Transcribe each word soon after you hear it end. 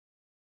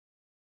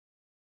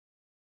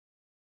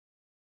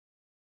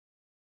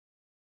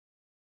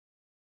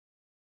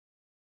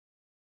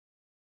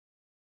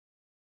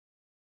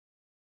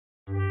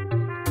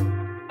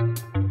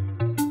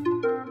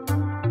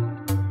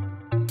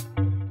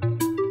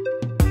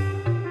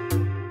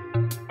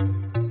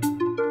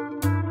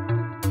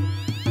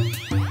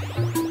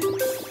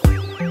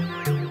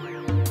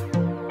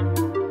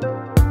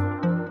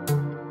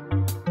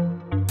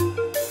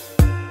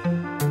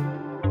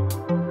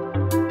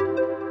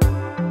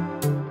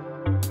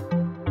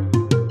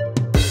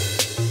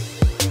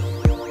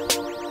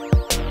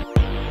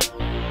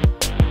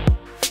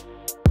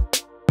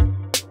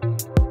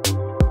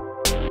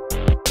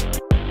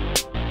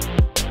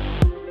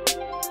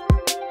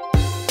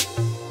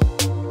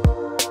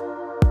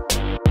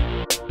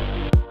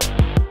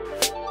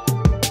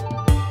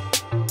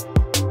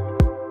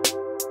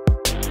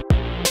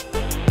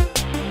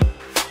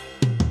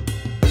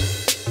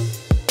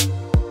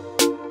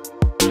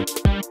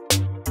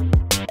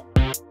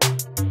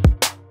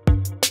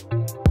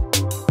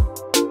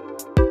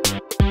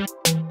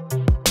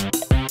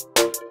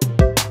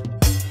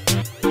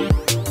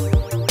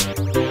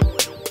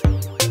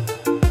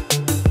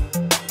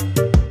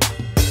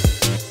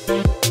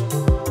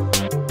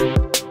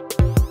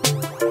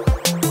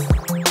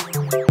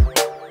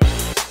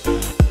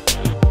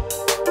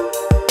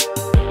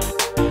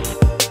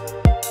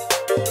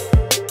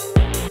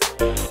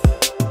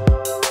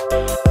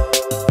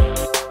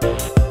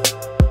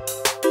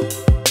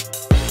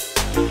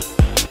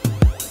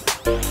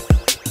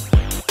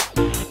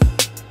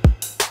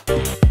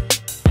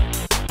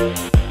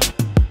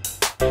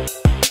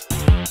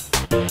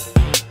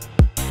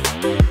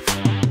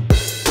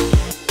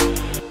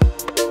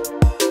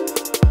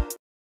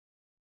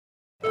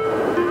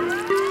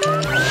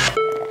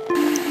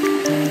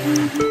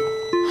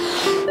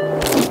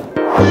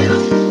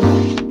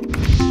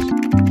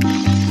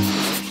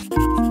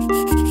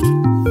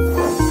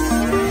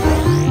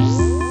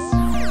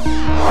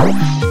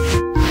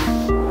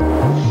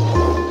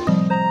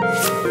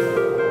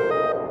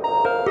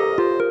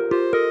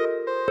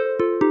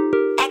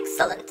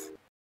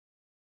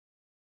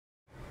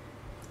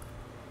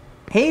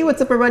Hey,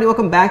 what's up everybody?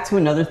 Welcome back to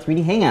another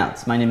 3D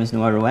Hangouts. My name is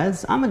Noah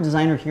Ruiz. I'm a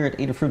designer here at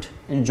Adafruit,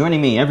 and joining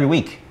me every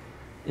week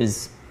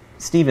is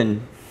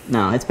Steven.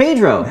 No, it's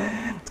Pedro.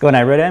 What's going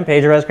on, everybody? I'm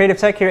Pedro as Creative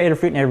Tech here at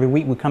Adafruit, and every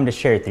week we come to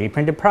share 3D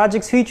printed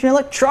projects featuring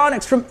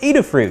electronics from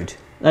Adafruit.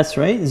 That's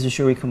right. This is a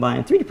show where we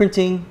combine 3D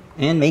printing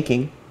and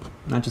making,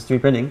 not just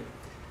 3D printing,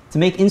 to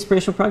make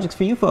inspirational projects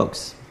for you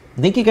folks.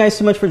 Thank you guys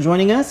so much for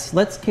joining us.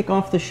 Let's kick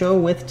off the show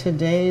with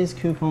today's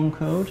coupon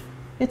code.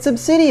 It's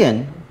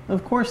Obsidian.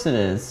 Of course it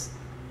is.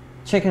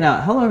 Check it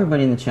out. Hello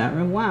everybody in the chat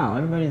room. Wow,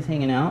 everybody's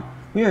hanging out.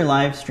 We are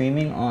live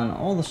streaming on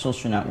all the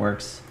social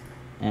networks,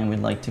 and we'd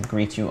like to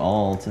greet you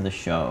all to the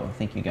show.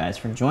 Thank you guys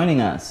for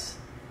joining us.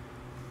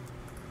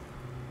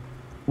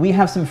 We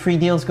have some free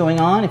deals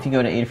going on. If you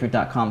go to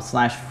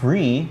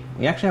adafruit.com/free,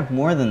 we actually have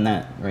more than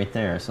that right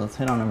there. So let's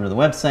head on over to the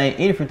website,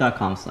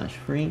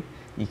 adafruit.com/free.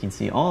 You can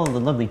see all of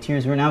the lovely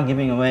tiers. We're now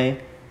giving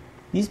away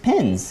these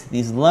pens,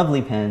 these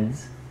lovely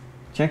pens.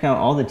 Check out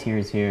all the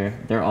tiers here.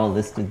 They're all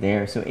listed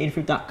there. So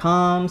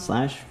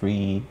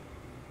adafruit.com/free.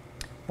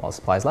 While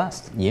supplies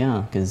last.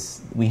 Yeah,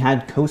 because we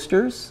had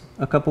coasters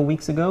a couple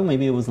weeks ago.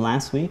 Maybe it was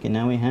last week, and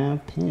now we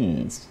have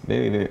pins.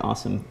 Very, very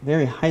awesome.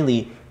 Very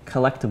highly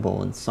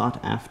collectible and sought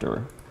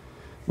after.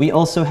 We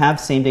also have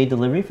same-day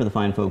delivery for the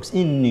fine folks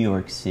in New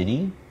York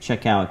City.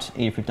 Check out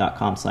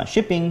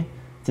adafruit.com/shipping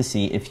to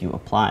see if you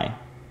apply.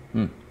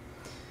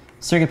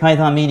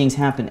 CircuitPython meetings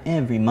happen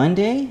every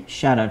Monday.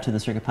 Shout out to the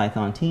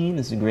CircuitPython team.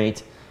 This is a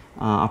great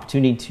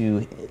opportunity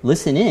to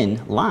listen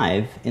in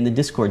live in the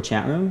Discord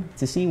chat room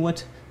to see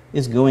what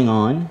is going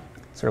on.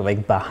 Sort of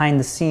like behind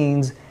the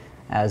scenes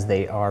as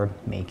they are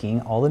making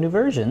all the new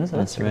versions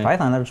of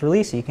CircuitPython that was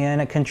released. You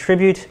can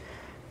contribute,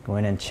 go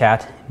in and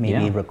chat,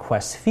 maybe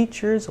request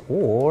features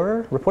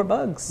or report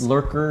bugs.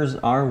 Lurkers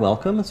are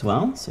welcome as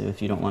well. So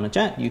if you don't want to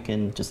chat, you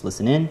can just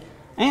listen in.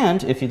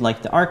 And if you'd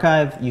like to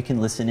archive, you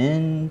can listen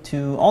in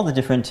to all the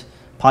different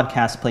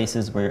podcast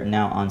places. We're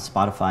now on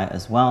Spotify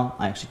as well.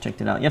 I actually checked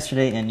it out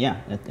yesterday, and yeah,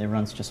 it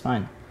runs just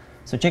fine.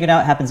 So check it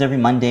out. It happens every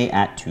Monday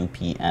at 2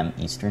 p.m.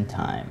 Eastern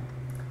Time.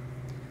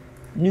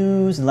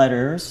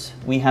 Newsletters.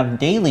 We have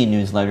daily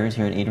newsletters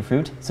here at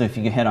Adafruit. So if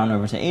you head on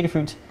over to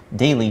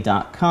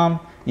adafruitdaily.com,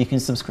 you can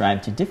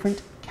subscribe to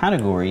different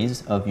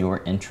categories of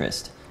your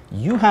interest.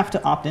 You have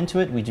to opt into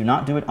it. We do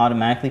not do it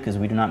automatically because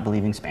we do not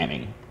believe in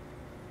spamming.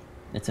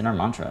 It's in our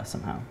mantra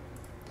somehow.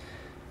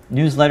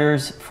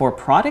 Newsletters for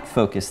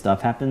product-focused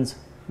stuff happens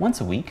once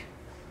a week.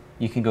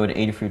 You can go to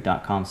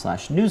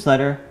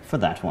adafruit.com/newsletter for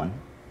that one.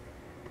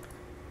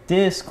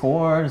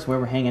 Discord is where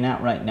we're hanging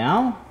out right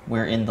now.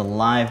 We're in the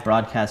live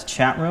broadcast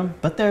chat room,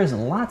 but there's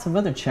lots of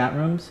other chat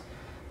rooms.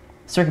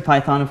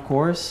 CircuitPython, of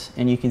course,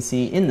 and you can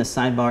see in the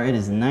sidebar, it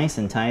is nice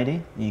and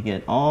tidy. You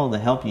get all the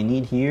help you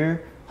need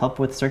here. Help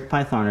with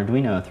CircuitPython,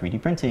 Arduino, 3D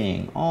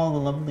printing, all the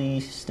lovely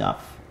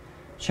stuff.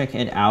 Check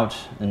it out,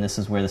 and this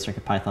is where the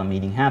CircuitPython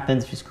meeting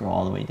happens. If you scroll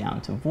all the way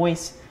down to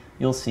voice,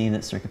 you'll see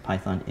that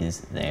CircuitPython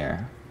is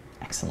there.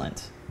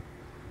 Excellent.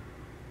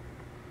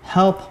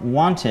 Help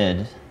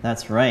wanted.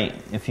 That's right.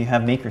 If you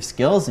have maker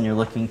skills and you're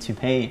looking to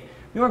pay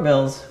your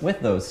bills with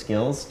those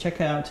skills,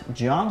 check out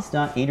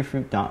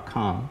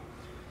jobs.adafruit.com.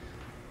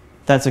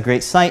 That's a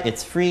great site.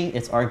 It's free.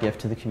 It's our gift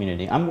to the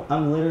community.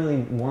 I'm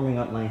literally warming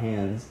up my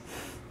hands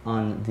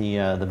on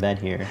the bed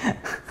here.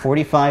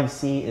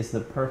 45°C is the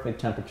perfect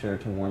temperature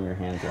to warm your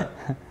hands up.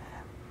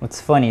 What's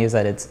funny is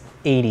that it's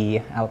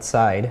 80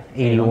 outside, 81.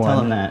 Hey, don't tell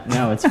them that.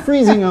 No, it's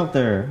freezing out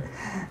there.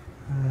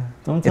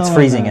 Don't tell it's them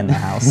freezing that. in the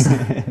house.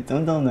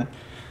 Don't tell them that.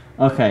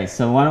 Okay,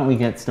 so why don't we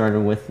get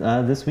started with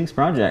this week's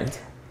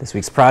project? This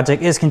week's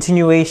project is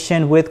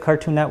continuation with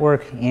Cartoon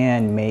Network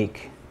and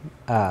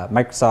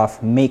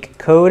Microsoft Make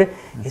Code.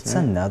 It's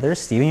another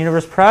Steven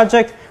Universe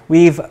project.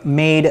 We've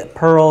made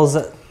Pearl's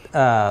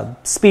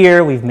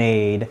spear, we've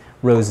made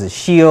Rose's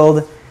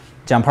shield.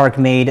 John Park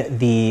made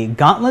the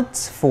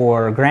gauntlets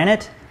for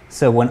Granite.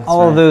 So when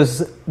all of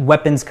those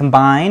weapons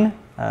combine,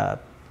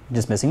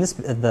 just missing this,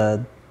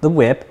 the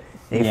whip,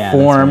 they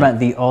form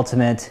the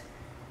ultimate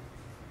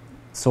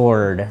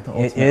sword.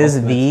 It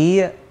is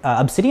the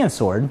Obsidian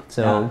sword.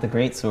 So the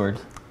great sword.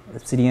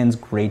 Obsidian's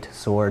great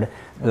sword.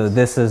 So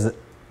this is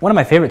one of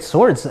my favorite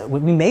swords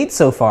we made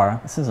so far.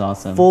 This is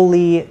awesome.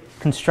 Fully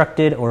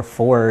constructed or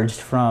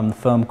forged from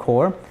foam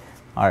core.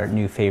 Our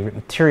new favorite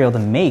material to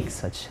make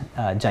such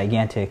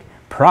gigantic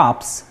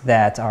props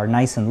that are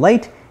nice and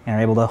light and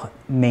are able to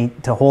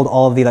hold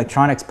all of the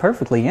electronics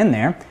perfectly in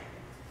there.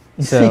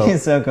 So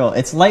it's so cool.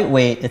 It's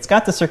lightweight. It's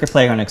got the Circuit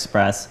Playground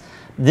Express.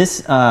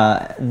 This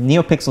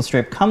NeoPixel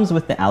strip comes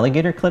with the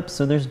alligator clip,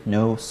 so there's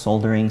no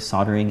soldering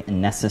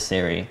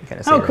necessary.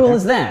 How cool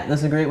is that?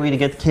 That's a great way to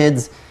get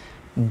kids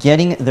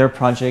getting their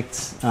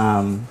projects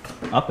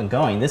up and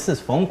going. This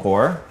is foam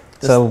core.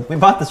 We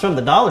bought this from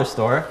the dollar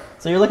store.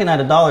 So you're looking at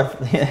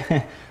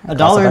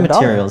 $1 in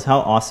materials.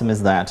 How awesome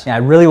is that? Yeah, I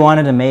really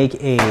wanted to make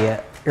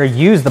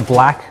use the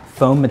black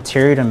foam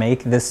material to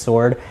make this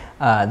sword.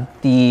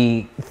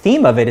 The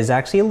theme of it is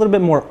actually a little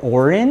bit more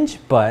orange,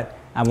 but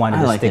I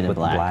wanted to stick with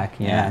black.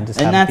 Yeah, and just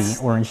have the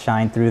orange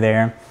shine through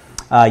there.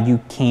 I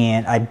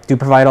do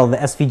provide all the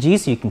SVGs,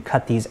 so you can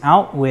cut these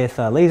out with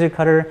a laser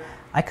cutter.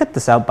 I cut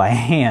this out by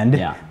hand,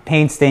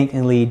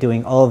 painstakingly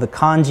doing all of the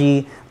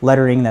kanji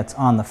lettering that's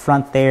on the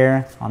front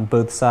there, on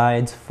both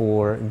sides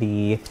for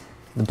the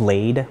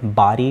blade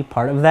body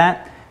part of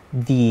that.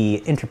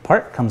 The inner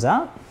part comes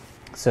out,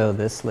 so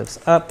this lifts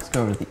up. Let's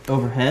go over to the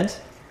overhead.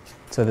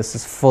 So this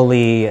is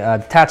fully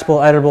detachable,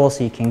 editable,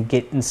 so you can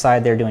get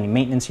inside there, do any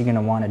maintenance you're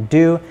gonna wanna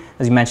do.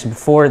 As you mentioned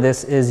before,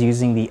 this is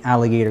using the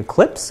alligator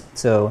clips,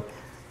 so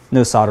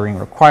no soldering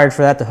required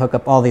for that to hook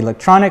up all the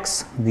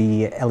electronics.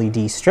 The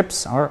LED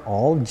strips are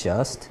all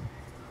just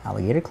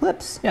alligator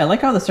clips. Yeah, I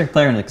like how the circuit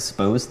player is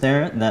exposed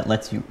there. That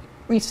lets you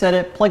reset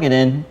it, plug it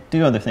in,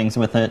 do other things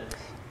with it.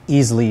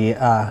 Easily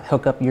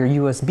hook up your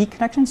USB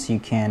connection so you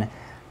can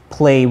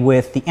play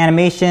with the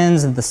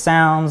animations and the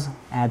sounds,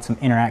 add some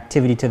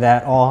interactivity to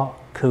that, all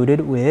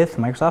coded with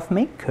Microsoft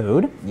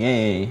MakeCode.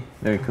 Yay,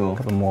 very cool. A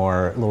couple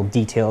more little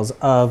details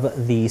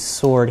of the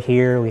sword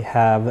here. We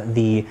have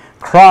the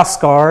cross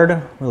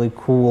guard, really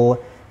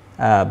cool,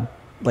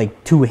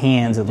 like two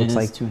hands, it looks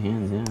like. 2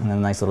 hands, yeah. And then a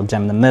nice little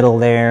gem in the middle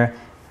there.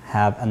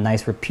 Have a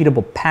nice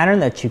repeatable pattern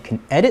that you can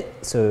edit.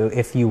 So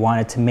if you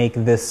wanted to make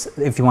this,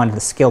 if you wanted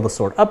to scale the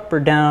sword up or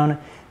down,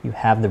 you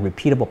have the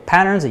repeatable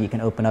patterns that you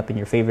can open up in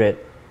your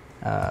favorite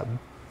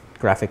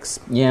graphics.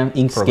 Yeah,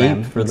 Inkscape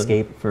program. for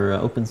Inkscape. for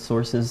open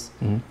sources.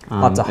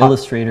 Lots of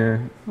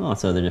Illustrator,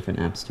 lots of other different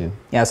apps too.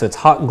 Yeah, so it's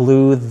hot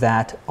glue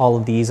that all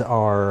of these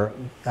are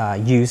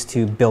used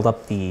to build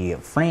up the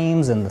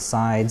frames and the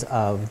sides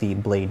of the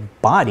blade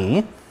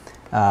body.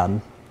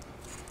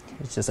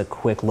 It's just a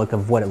quick look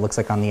of what it looks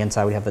like on the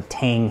inside. We have the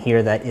tang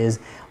here that is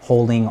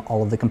holding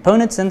all of the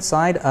components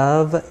inside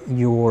of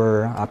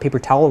your paper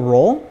towel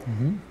roll.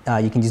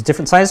 You can use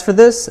different sizes for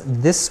this.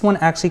 This one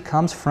actually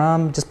comes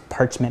from just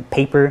parchment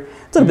paper.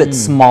 It's a little bit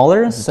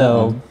smaller,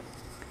 so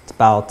it's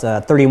about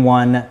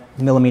 31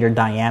 millimeter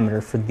diameter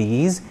for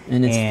these.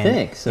 And it's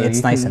thick, so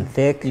it's nice and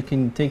thick. You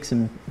can take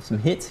some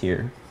hits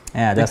here.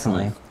 Yeah,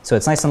 definitely. Excellent. So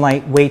it's nice and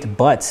lightweight,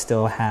 but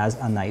still has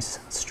a nice,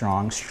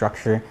 strong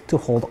structure to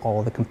hold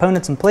all the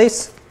components in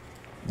place.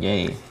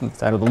 Yay. Move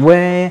that out of the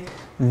way.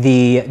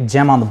 The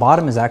gem on the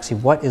bottom is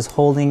actually what is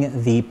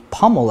holding the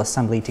pommel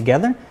assembly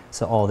together.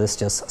 So all this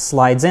just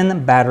slides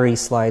in. Battery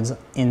slides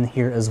in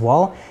here as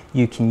well.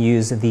 You can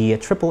use the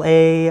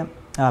AAA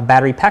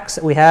battery packs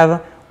that we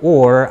have,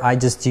 or I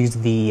just use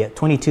the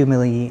 22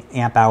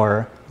 milliamp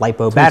hour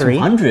LiPo battery.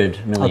 2200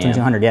 milliamp. Oh,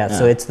 2200, yeah.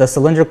 So it's the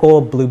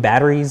cylindrical blue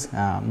batteries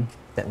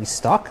that we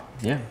stock.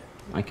 Yeah,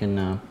 I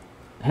can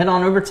head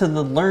on over to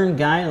the Learn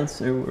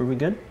Guide. Are we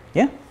good?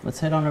 Yeah. Let's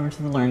head on over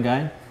to the Learn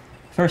Guide.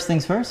 First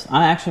things first,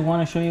 I actually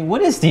want to show you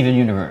what is Steven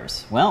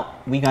Universe. Well,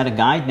 we got a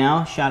guide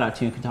now. Shout out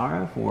to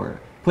Katara for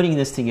putting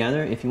this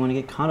together. If you want to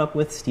get caught up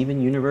with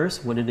Steven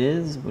Universe, what it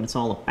is, what it's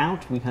all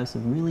about, we have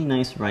some really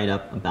nice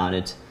write-up about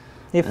it.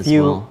 If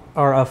you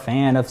are a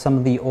fan of some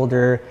of the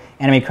older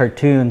anime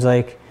cartoons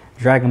like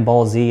Dragon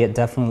Ball Z, it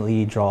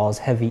definitely draws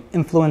heavy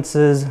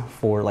influences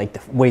for like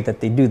the way that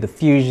they do the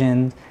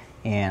fusion,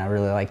 and I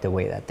really like the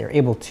way that they're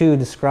able to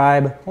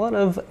describe a lot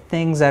of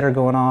things that are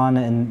going on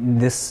in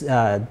this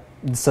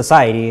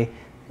society,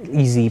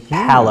 easy,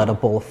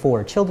 palatable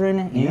for children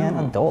and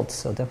adults.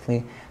 So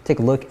definitely take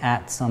a look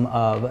at some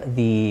of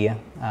the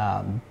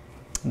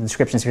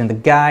descriptions here in the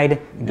guide.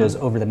 It goes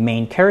over the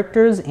main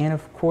characters and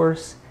of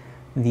course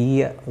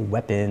the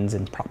weapons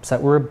and props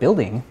that we're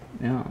building.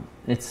 Yeah,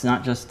 it's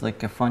not just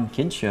like a fun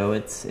kid show.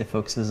 It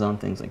focuses on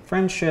things like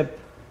friendship,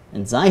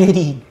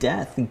 anxiety,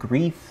 death,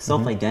 grief,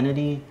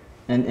 self-identity,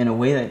 and in a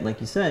way that, like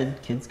you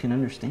said, kids can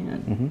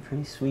understand.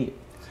 Pretty sweet.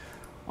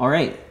 All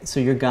right, so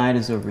your guide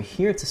is over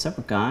here. It's a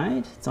separate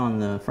guide. It's on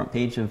the front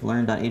page of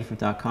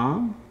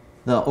learn.adafruit.com.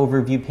 The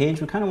overview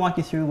page will kind of walk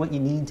you through what you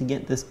need to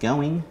get this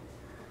going.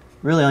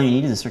 Really, all you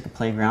need is a circuit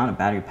playground, a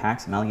battery pack,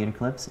 some alligator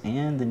clips,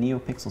 and the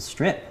NeoPixel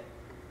strip.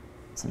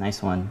 It's a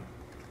nice one.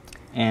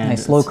 And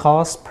nice low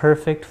cost,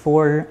 perfect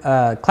for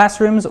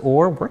classrooms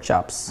or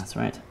workshops. That's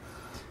right.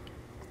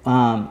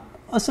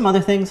 Some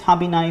other things,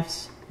 hobby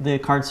knives, the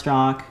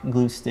cardstock,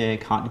 glue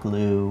stick, hot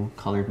glue,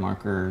 colored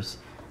markers,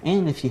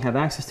 and if you have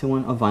access to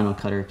one, a vinyl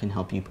cutter can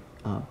help you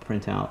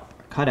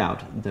cut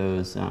out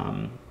those,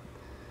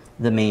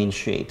 the main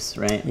shapes,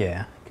 right?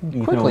 Yeah.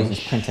 You can always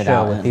just print it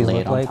out and lay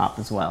it on top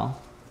as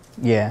well.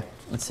 Yeah.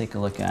 Let's take a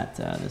look at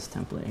this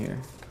template here.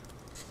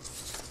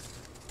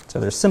 So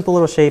there's simple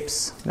little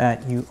shapes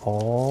that you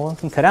all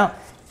can cut out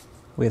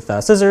with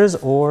scissors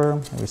or,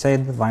 like we say,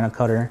 the vinyl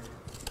cutter.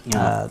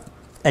 Yeah.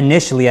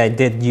 Initially, I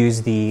did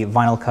use the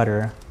vinyl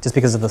cutter just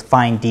because of the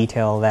fine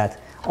detail that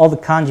all the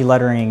kanji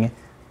lettering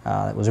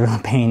it was a real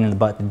pain in the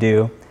butt to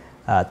do.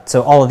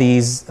 So all of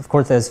these, of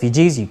course, the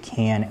SVGs, you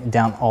can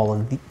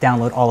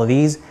download all of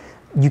these.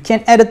 You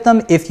can edit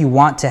them if you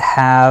want to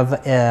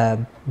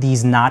have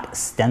these not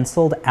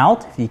stenciled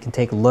out. If you can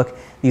take a look,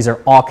 these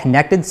are all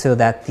connected so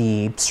that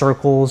the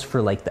circles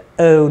for like the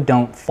O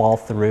don't fall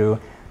through.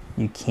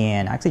 You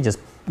can actually just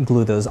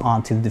glue those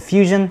onto the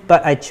Diffusion,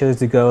 but I chose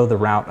to go the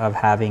route of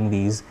having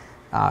these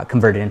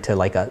converted into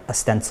like a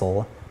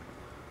stencil.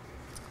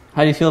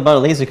 How do you feel about a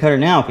laser cutter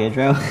now,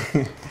 Pedro?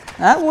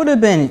 That would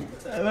have been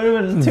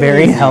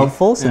very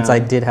helpful since I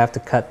did have to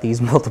cut these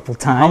multiple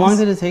times. How long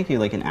did it take you?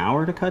 Like an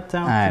hour to cut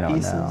down I the don't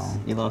pieces?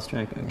 know. You lost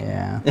track? Okay.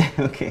 Yeah.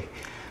 Okay.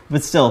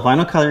 But still,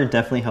 Vinyl Cutter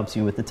definitely helps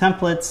you with the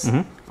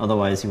templates.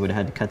 Otherwise, you would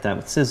have had to cut that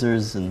with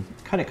scissors and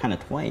cut it kind of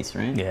twice,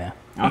 right? Yeah.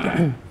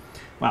 Okay.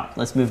 Wow.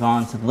 Let's move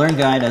on to the Learn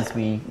Guide as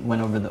we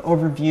went over the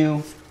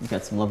overview. We've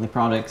got some lovely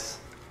products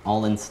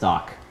all in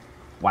stock.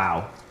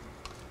 Wow.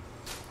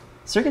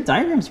 Circuit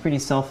diagram is pretty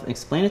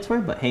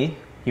self-explanatory, but hey,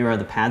 here are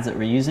the pads that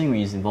we're using. We're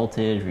using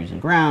voltage, we're using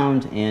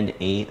ground, and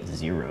a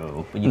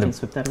 0. But you can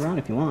swip that around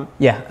if you want.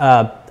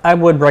 Yeah, I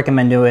would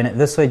recommend doing it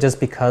this way just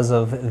because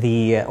of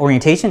the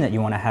orientation that you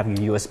want to have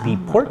your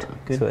USB port.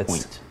 Good so it's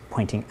point.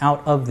 pointing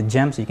out of the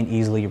gem, so you can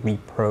easily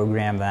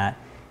reprogram that.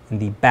 And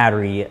the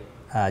battery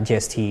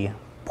JST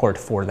port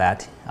for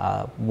that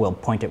will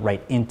point it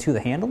right into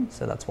the handle,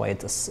 so that's why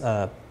it's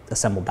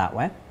assembled that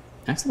way.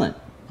 Excellent.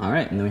 All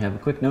right, and then we have a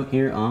quick note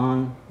here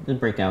on the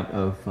breakout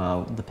of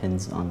the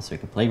pins on the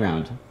Circuit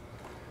Playground.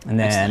 And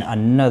then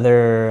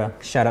another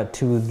shout out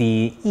to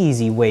the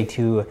easy way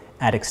to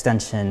add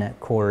extension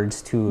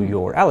cords to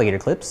your alligator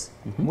clips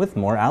with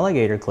more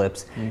alligator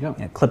clips. There you go.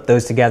 Clip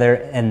those together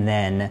and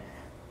then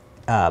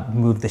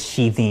move the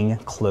sheathing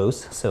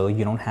close so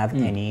you don't have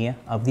any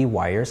of the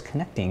wires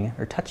connecting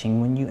or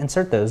touching when you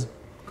insert those.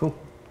 Cool.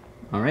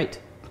 All right.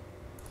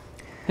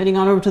 Heading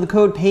on over to the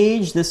code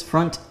page, this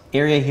front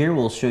area here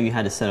will show you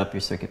how to set up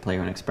your Circuit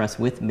Playground Express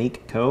with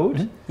Make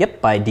Code. Yep,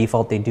 by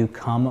default they do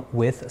come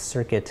with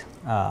Circuit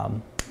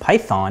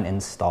Python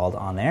installed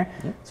on there.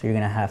 So you're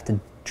going to have to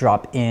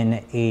drop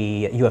in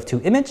a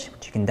UF2 image,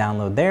 which you can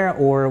download there,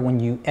 or when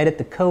you edit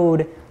the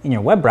code in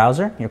your web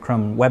browser, your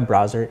Chrome web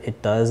browser,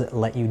 it does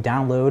let you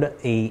download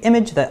a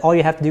image that all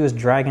you have to do is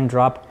drag and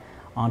drop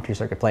onto your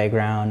Circuit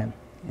Playground,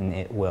 and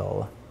it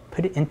will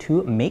put it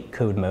into Make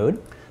Code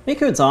mode. Make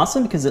Code's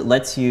awesome because it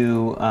lets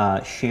you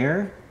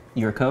share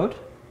your code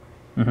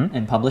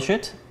and publish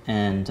it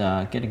and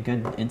get a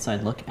good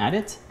inside look at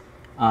it.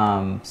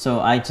 So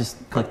I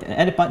just clicked the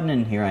edit button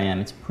and here I am.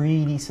 It's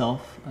pretty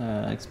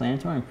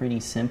self-explanatory and pretty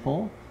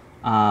simple.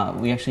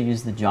 We actually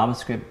use the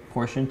JavaScript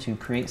portion to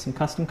create some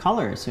custom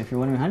colors. So if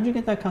you're wondering, how did you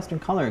get that custom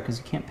color? Because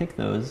you can't pick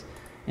those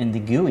in the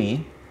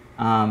GUI.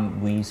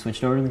 We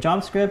switched over to the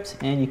JavaScript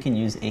and you can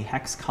use a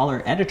hex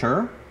color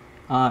editor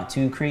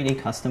to create a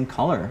custom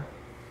color.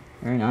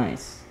 Very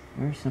nice.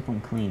 Very simple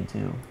and clean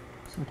too.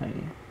 So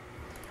tidy.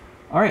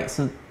 All right,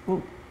 so,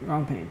 oh,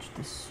 wrong page.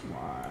 This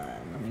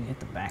one. Let me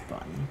hit the back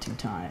button 2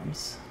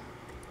 times.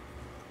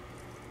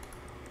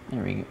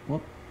 There we go.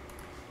 Whoop.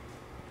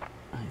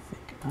 I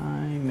think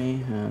I may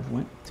have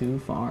went too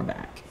far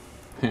back.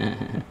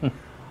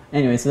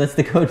 Anyway, so that's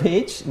the code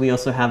page. We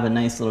also have a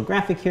nice little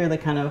graphic here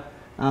that kind of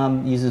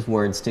uses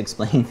words to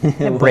explain.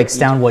 It breaks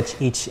down what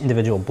each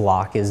individual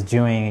block is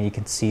doing, and you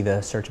can see the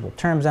searchable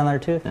terms down there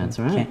too. That's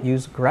you right. Can't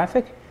use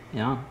graphic.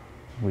 Yeah.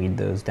 Read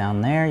those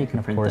down there. You can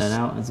of print course that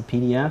out as a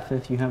PDF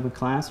if you have a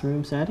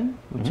classroom setting,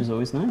 which is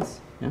always nice.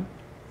 Yeah.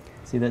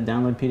 See that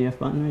download PDF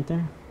button right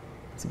there?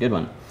 It's a good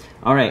one.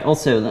 All right.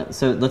 Also,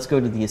 so let's go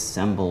to the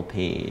assemble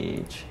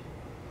page.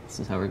 This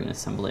is how we're going to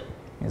assemble it.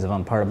 Here's the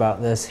fun part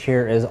about this.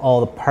 Here is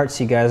all the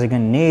parts you guys are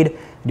going to need.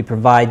 We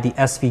provide the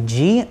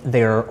SVG.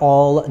 They're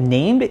all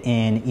named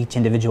in each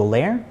individual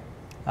layer.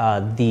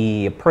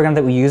 The program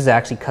that we use to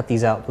actually cut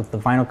these out with the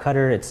vinyl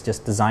cutter, it's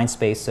just Design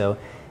Space. So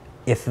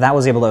if that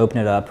was able to open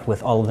it up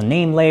with all of the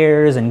name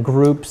layers and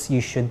groups,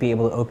 you should be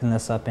able to open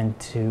this up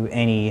into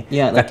any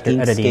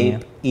vector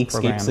editing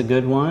Inkscape's a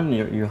good one.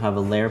 You'll have a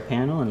layer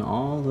panel and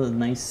all the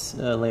nice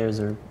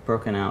layers are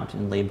broken out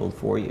and labeled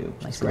for you.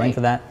 Nice link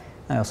for that.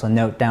 I also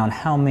note down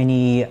how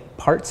many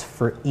parts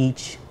for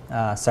each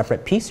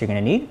separate piece you're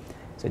going to need.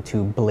 So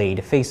 2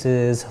 blade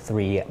faces,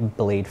 3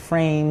 blade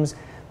frames,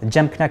 the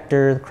gem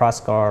connector, the cross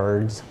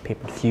guards,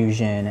 paper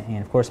fusion, and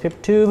of course paper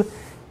tube.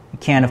 You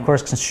can of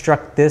course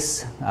construct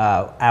this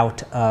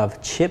out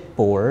of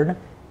chipboard.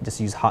 Just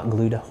use hot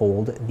glue to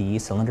hold the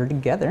cylinder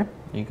together.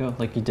 There you go,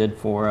 like you did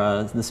for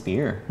the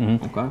spear.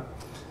 Okay.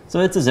 So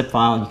it's a zip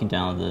file and you can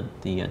download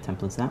the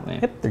templates that way.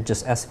 Yep, they're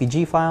just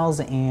SVG files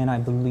and I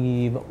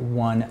believe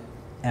 1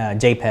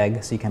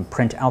 JPEG, so you can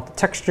print out the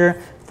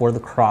texture for the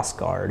cross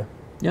guard.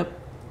 Yep.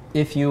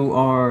 If you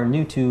are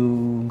new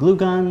to glue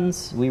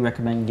guns, we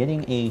recommend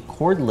getting a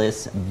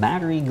cordless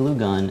battery glue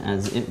gun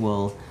as it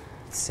will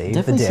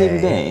definitely save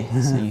your day.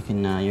 So you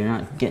can you're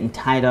not getting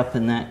tied up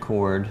in that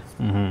cord.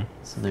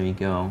 So there you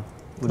go.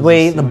 The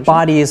way the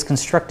body is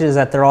constructed is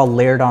that they're all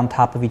layered on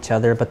top of each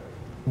other, but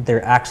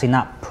they're actually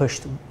not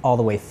pushed all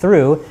the way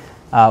through.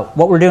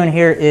 What we're doing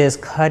here is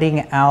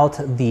cutting out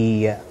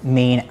the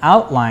main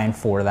outline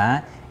for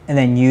that and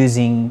then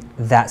using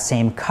that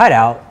same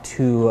cutout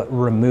to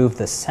remove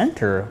the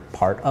center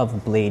part of the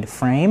blade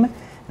frame. And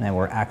then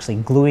we're actually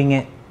gluing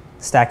it,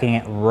 stacking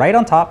it right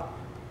on top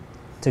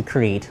to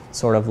create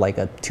sort of like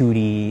a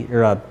 2D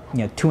or a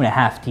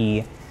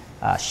 2.5D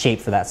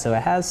shape for that. So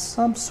it has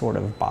some sort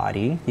of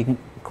body. You can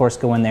of course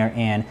go in there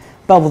and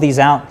bevel these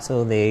out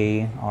so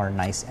they are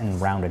nice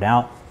and rounded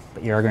out.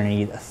 but you are going to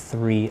need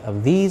 3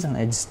 of these, and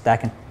they just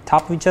stack on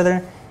top of each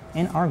other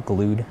and are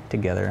glued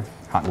together,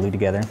 hot glued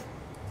together.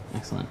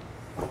 Excellent.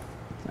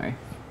 Sorry.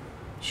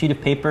 Sheet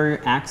of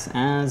paper acts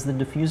as the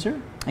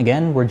diffuser.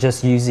 Again, we're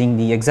just using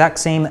the exact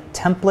same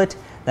template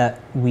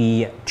that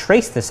we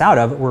traced this out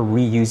of. We're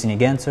reusing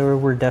again, so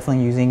we're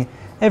definitely using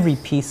every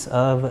piece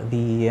of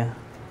the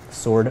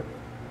sword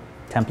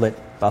template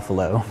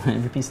buffalo.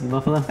 Every piece of the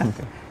buffalo?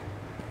 Okay.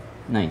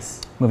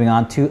 Nice. Moving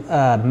on to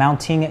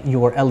mounting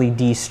your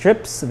LED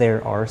strips.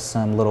 There are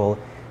some little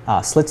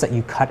slits that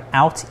you cut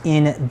out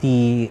in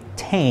the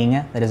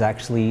tang that is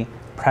actually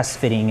press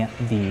fitting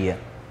the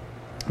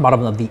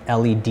bottom of the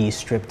LED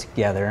strip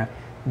together.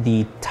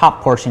 The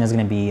top portion is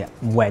going to be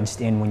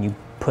wedged in when you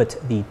put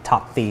the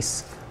top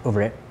face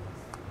over it.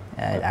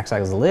 It acts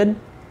like as a lid.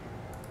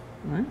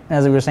 Right.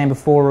 As we were saying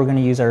before, we're going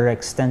to use our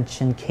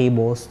extension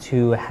cables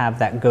to have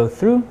that go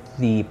through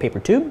the paper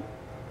tube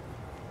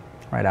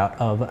right out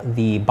of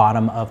the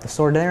bottom of the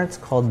sword there. It's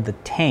called the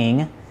tang,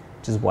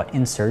 which is what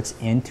inserts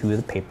into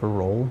the paper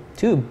roll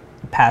tube.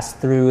 Pass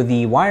through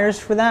the wires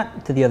for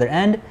that to the other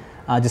end.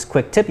 Just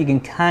quick tip, you can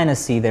kind of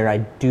see there I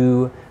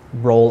do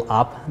roll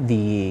up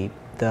the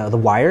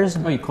wires.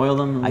 Oh, you coil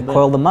them? I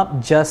coil them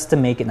up just to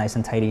make it nice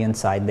and tidy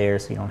inside there,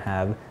 so you don't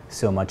have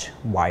so much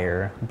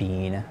wire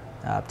being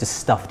just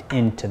stuffed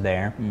into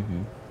there.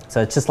 Mm-hmm.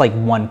 So it's just like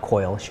one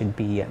coil should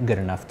be good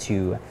enough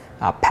to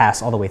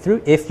pass all the way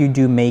through if you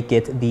do make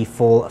it the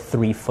full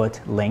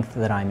 3-foot length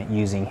that I'm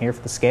using here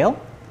for the scale.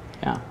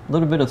 Yeah, a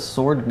little bit of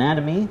sword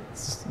anatomy.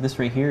 This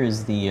right here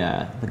is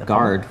the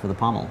guard for the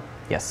pommel.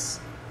 Yes,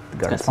 the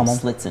It's guard got some pommel.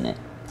 slits in it.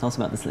 Tell us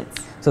about the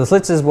slits. So the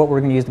slits is what we're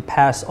going to use to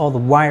pass all the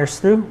wires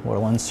through.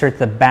 We'll insert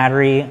the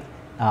battery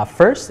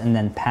first and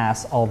then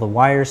pass all the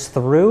wires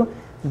through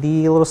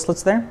the little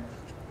slits there.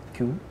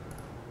 Cool.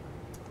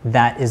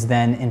 That is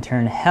then in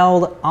turn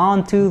held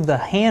onto the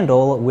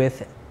handle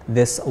with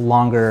this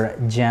longer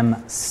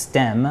gem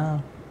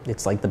stem.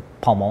 It's like the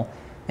pommel.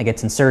 It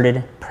gets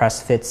inserted,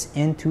 press fits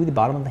into the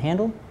bottom of the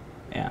handle.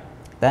 Yeah.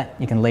 That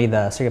you can lay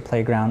the Circuit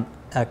Playground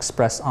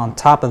Express on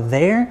top of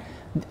there.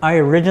 I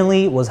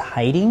originally was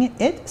hiding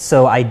it,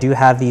 so I do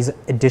have these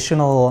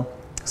additional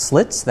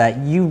slits that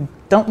you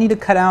don't need to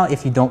cut out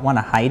if you don't want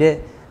to hide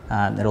it.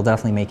 It'll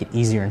definitely make it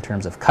easier in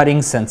terms of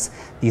cutting, since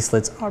these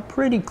slits are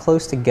pretty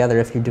close together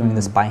if you're doing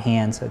this by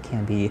hand, so it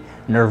can be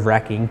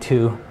nerve-wracking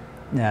to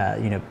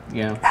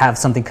have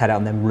something cut out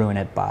and then ruin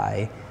it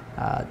by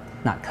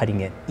not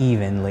cutting it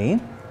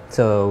evenly.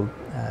 So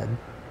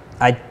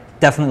I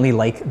definitely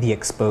like the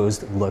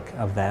exposed look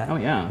of that. Oh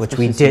yeah, which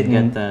especially we so you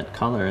didn't get that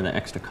color, the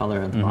extra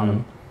color at the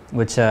bottom.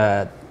 Which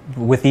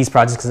with these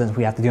projects, because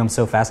we have to do them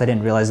so fast, I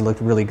didn't realize it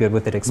looked really good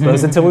with it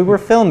exposed until we were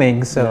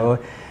filming.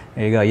 So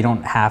there you go. You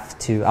don't have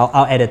to.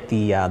 I'll edit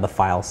the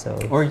file. So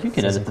or you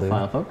could edit the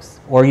file, folks.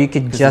 Or you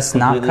could just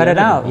not cut it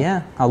out. editable.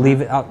 Yeah, I'll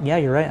leave it. Yeah,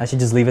 you're right. I should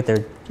just leave it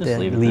there. Just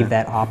leave it there.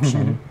 that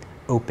option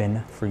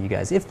open for you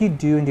guys. If you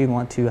do indeed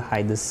want to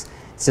hide this,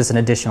 it's just an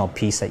additional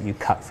piece that you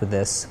cut for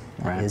this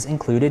that is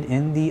included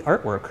in the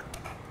artwork.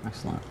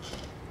 Excellent.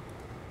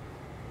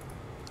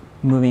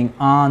 Moving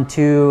on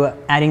to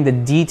adding the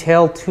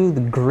detail to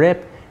the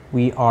grip,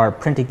 we are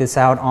printing this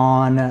out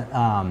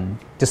on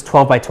just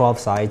 12 by 12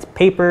 sides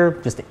paper,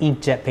 just the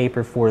inkjet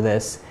paper for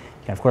this.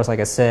 You can, of course, like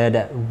I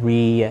said,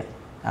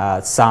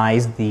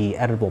 size the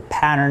editable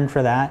pattern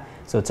for that.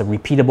 So it's a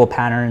repeatable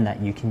pattern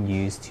that you can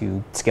use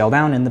to scale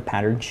down, and the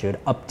pattern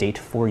should update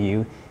for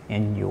you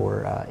in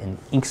your in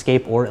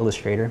Inkscape or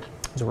Illustrator.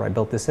 This is where I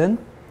built this in.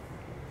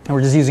 And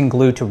we're just using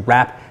glue to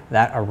wrap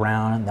that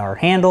around our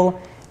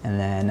handle, and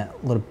then a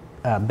little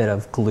bit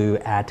of glue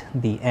at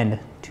the end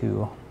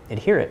to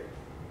adhere it.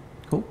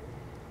 Cool.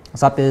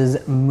 What's up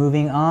is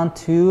moving on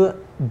to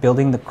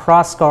building the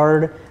cross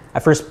guard. I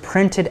first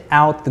printed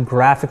out the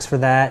graphics for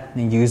that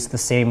and used the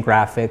same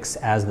graphics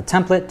as the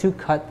template to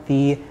cut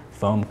the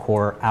foam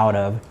core out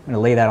of. I'm going to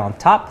lay that on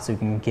top so you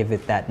can give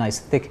it that nice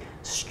thick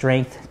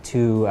strength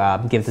to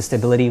give the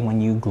stability when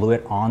you glue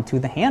it onto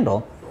the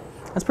handle.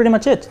 That's pretty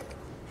much it.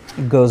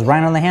 It goes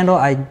right on the handle.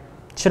 I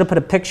should have put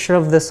a picture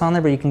of this on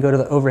there, but you can go to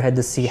the overhead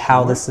to see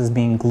how this is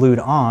being glued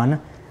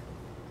on.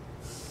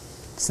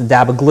 Just a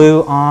dab of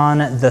glue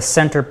on the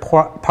center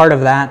part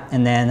of that,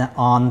 and then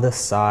on the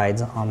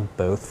sides on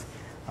both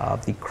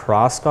of the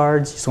cross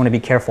guards. Just want to be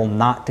careful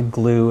not to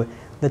glue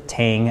the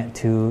tang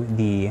to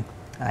the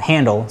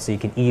handle, so you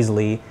can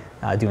easily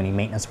do any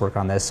maintenance work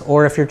on this.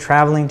 Or if you're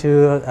traveling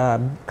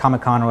to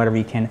Comic-Con or whatever,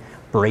 you can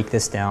break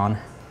this down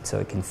so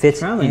it can fit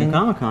Traveling in. to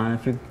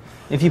Comic-Con,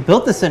 if you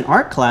built this in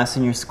art class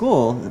in your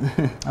school,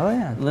 Oh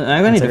yeah,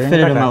 I need to fit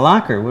it in my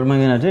locker. What am I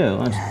going to do?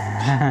 I'll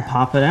just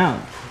pop it out.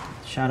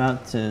 Shout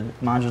out to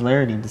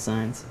Modularity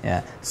Designs.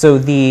 Yeah. So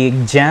the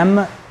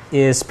gem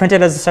is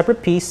printed as a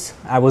separate piece.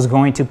 I was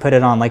going to put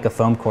it on like a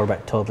foam core,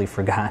 but totally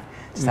forgot.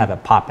 Just have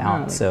it pop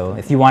out. So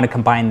if you want to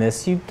combine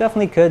this, you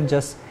definitely could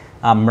just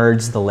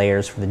merge the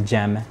layers for the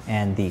gem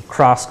and the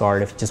cross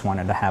guard if you just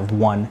wanted to have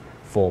one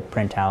full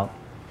printout.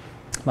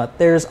 But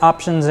there's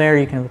options there.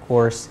 You can, of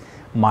course,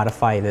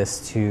 modify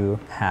this to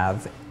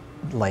have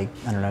like,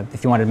 I don't know,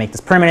 if you wanted to make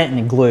this permanent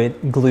and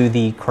glue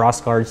the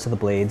cross guards to the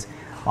blades,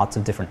 lots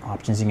of different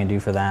options you can do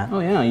for that. Oh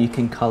yeah, you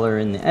can color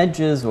in the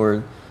edges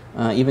or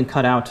even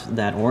cut out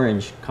that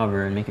orange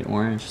cover and make it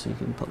orange so you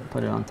can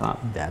put it on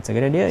top. That's a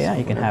good idea, yeah.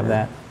 You can have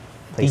that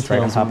placed right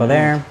on Details top in of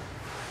there.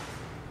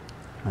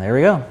 there. There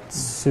we go.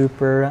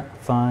 Super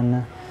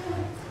fun.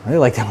 I really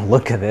like the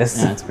look of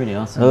this. Yeah, it's pretty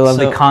awesome. I really love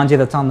So- the kanji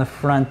that's on the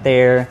front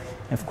there.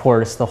 Of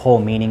course, the whole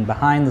meaning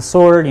behind the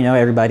sword, you know,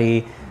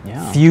 everybody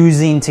Yeah.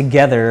 fusing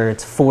together.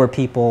 It's 4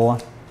 people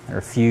that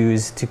are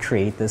fused to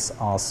create this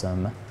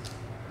awesome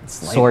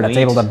sword that's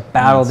able to lightweight,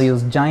 battle it's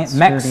these giant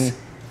mechs. sturdy.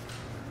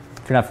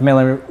 If you're not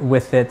familiar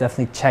with it,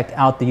 definitely check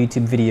out the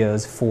YouTube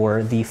videos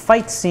for the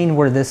fight scene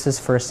where this is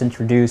first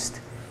introduced.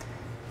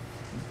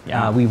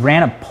 Yeah. We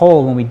ran a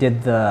poll when we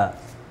did the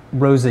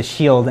Rosa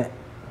shield.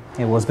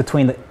 It was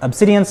between the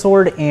obsidian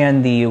sword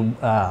and the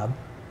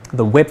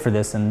whip for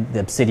this, and the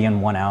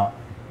obsidian won out.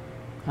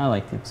 I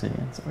like the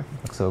obsidian sword.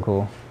 Looks so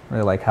cool.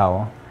 Really like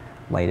how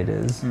light it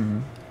is. Mm-hmm.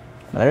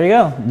 But there you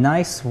go.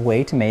 Nice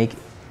way to make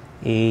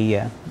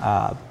a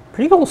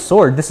pretty cool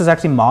sword. This is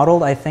actually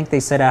modeled, I think they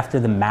said, after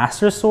the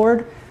Master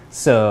Sword.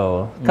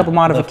 So a couple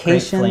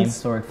modifications. The Great Flame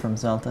Sword from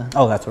Zelda.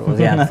 Oh, that's what it was.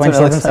 Yeah, That's Flame what it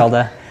Sword looks from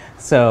Zelda.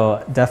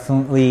 So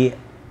definitely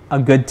a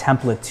good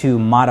template to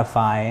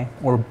modify,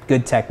 or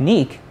good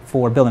technique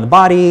for building the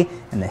body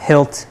and the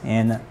hilt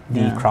and the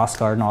Yeah.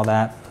 crossguard and all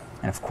that.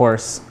 And of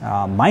course,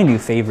 my new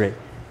favorite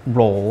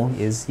roll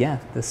is, yeah,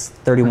 this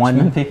 31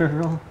 Parchment paper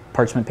roll.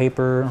 parchment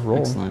paper roll.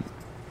 Excellent.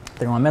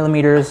 31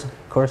 millimeters,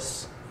 of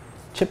course,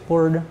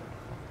 chipboard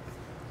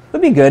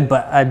would be good,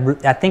 but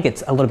I think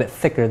it's a little bit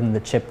thicker than the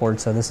chipboard,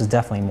 so this is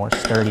definitely more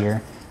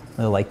sturdier.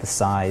 I really like the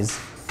size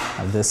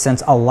of this,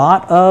 since a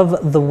lot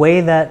of the way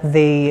that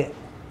they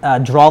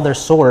draw their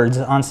swords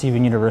on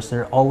Steven Universe,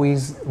 they're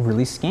always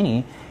really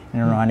skinny,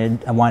 and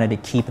I wanted to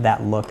keep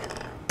that look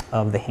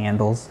of the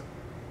handles.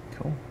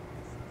 Cool.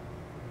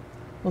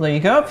 Well, there you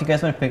go. If you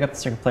guys want to pick up the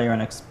Circuit Player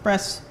on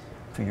Express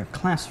for your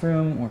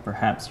classroom or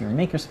perhaps your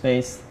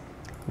makerspace,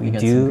 We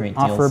got some do great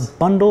offer deals.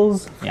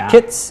 bundles, Yeah.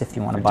 kits, if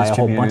you want Our to buy a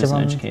whole bunch of distributors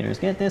and them. educators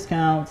get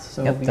discounts.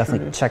 So Yep, be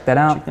definitely sure to check that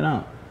out. Check that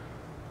out.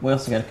 We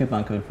also got a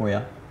coupon code for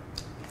you.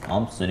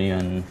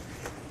 Obsidian.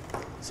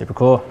 Super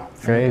cool.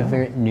 There you go.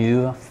 Very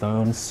new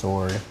phone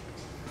sword.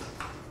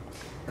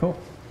 Cool.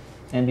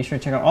 And be sure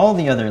to check out all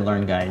the other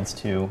Learn guides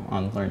too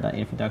on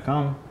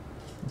learn.adafruit.com.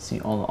 You'll see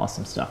all the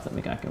awesome stuff that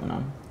we got going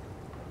on.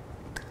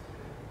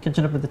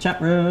 Catching up with the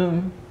chat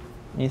room.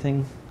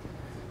 Anything?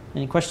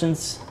 Any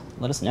questions?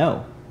 Let us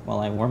know while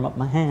I warm up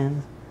my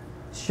hands.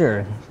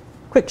 Sure.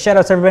 Quick shout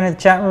outs to everybody in the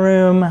chat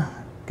room.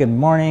 Good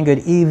morning, good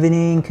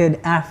evening, good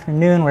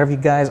afternoon, wherever you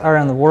guys are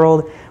in the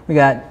world. We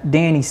got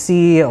Danny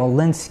C,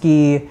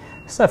 Olinsky,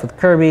 Stuff with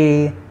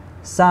Kirby,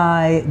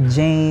 Cy,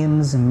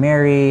 James,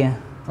 Mary,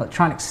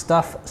 Electronic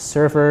Stuff,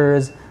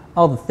 Surfers,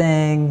 all the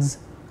things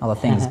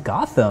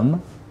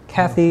Gotham,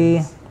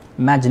 Kathy,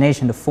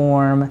 Imagination to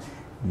Form,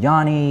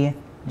 Yanni,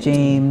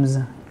 James,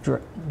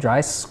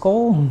 Dry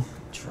Skull,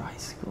 Dry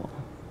School.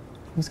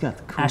 Who's got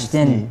the coolest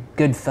Ashton, name?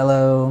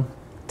 Goodfellow,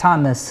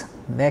 Thomas,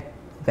 Vec,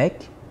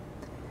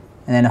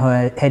 and then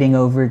heading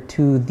over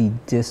to the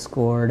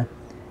Discord,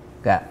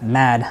 got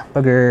Mad,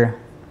 Booger,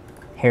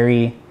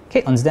 Harry,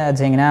 Caitlin's dad's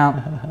hanging out.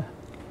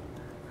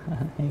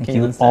 Thank you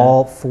Caitlin's dad.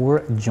 all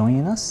for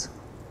joining us.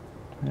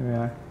 There we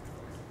are.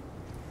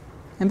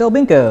 And Bill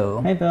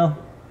Binko. Hey, Bill.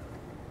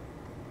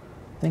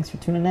 Thanks for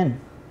tuning in.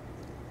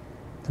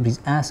 Somebody's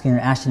asking, or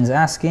Ashton's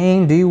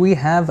asking, do we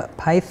have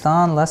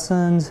Python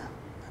lessons?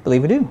 I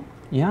believe we do.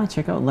 Yeah,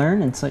 check out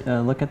Learn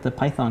and look at the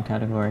Python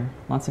category.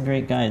 Lots of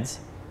great guides.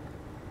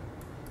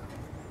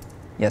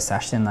 Yes,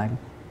 Ashton,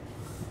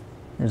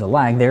 there's a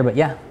lag there, but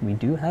yeah, we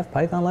do have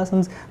Python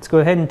lessons. Let's go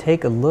ahead and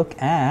take a look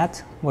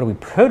at, what are we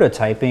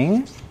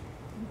prototyping?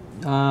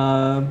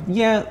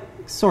 Yeah,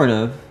 sort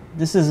of.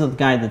 This is a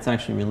guide that's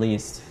actually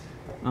released.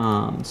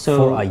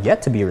 For a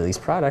yet to be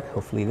released product,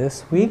 hopefully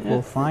this week,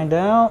 we'll find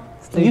out.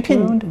 Stay you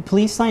tuned. can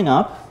please sign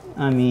up.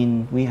 I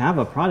mean, we have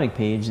a product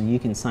page and you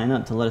can sign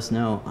up to let us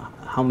know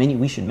how many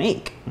we should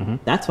make.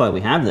 That's why we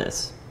have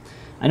this.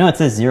 I know it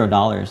says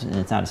 $0 and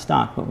it's out of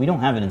stock, but we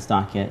don't have it in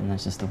stock yet, and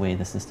that's just the way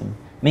the system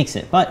makes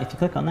it. But if you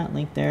click on that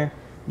link there,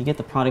 you get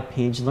the product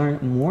page, learn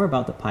more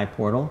about the Pi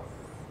Portal.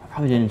 I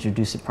probably didn't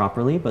introduce it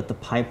properly, but the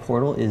Pi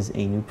Portal is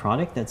a new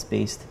product that's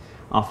based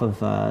off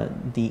of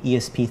the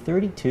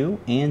ESP32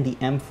 and the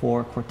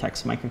M4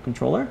 Cortex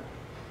microcontroller.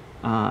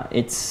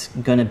 It's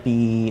going to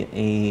be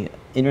a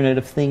Internet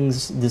of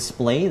Things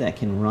display that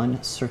can run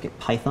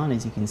CircuitPython,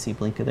 as you can see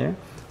Blinka there.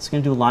 It's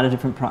going to do a lot of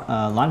different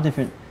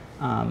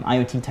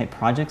IoT type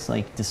projects,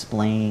 like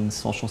displaying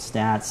social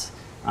stats,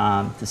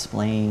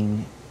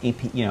 displaying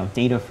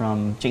data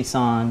from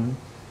JSON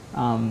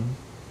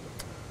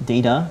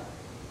data.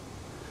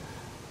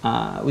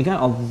 We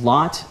got a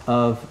lot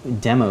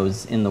of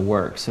demos in the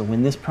works, so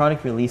when this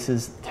product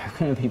releases, they're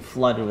going to be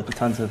flooded with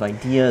tons of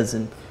ideas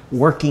and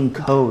working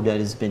code that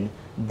has been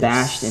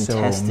bashed and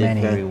so tested many.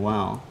 very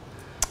well.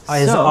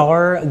 Is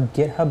our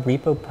GitHub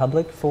repo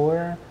public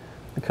for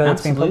the code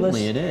that's being published.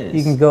 Absolutely, it is.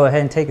 You can go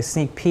ahead and take a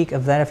sneak peek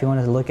of that if you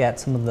wanted to look at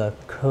some of the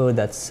code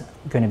that's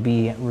going to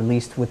be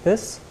released with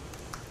this.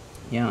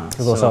 Yeah.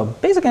 So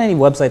basically any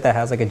website that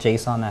has like a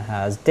JSON that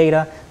has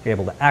data, you're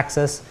able to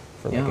access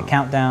for like a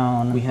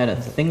countdown. We had a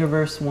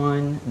Thingiverse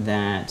one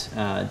that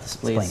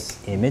displays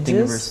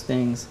images. Thingiverse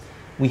things.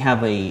 We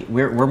have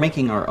we're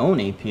making our own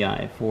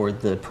API for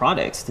the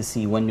products to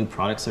see when new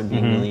products are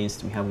being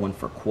released. We have one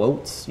for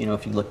quotes. You know,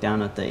 if you look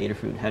down at the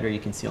Adafruit header, you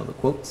can see all the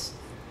quotes.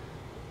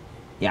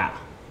 Yeah.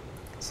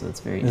 So that's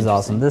very This is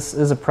awesome. This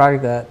is a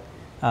project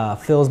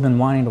that Phil's been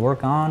wanting to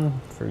work on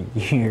for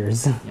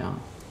years. Yeah.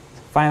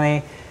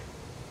 Finally,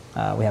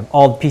 we have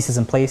all the pieces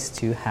in place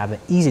to have an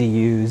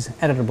easy-to-use,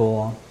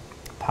 editable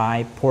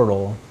Pi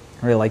portal.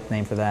 I really like the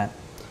name for that.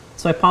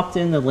 So I popped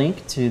in the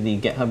link to the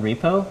GitHub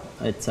repo.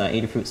 It's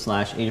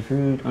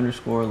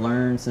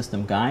Adafruit/Adafruit_learn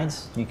system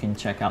guides. You can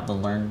check out the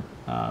learn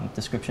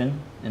description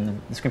in the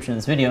description of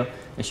this video.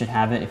 It should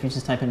have it. If you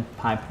just type in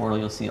Pi portal,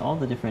 you'll see all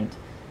the different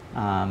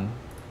demos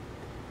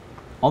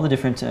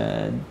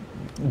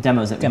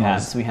that we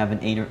have. So we have an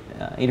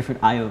Adafruit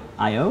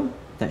IO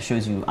that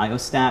shows you IO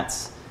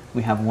stats.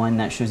 We have one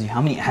that shows you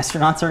how many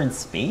astronauts are in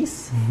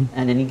space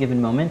at any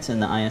given moment in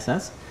the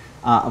ISS.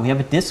 We have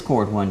a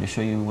Discord one to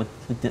show you what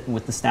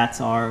the stats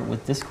are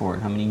with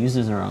Discord, how many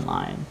users are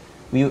online.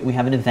 We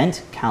have an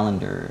event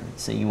calendar.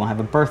 Say you want to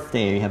have a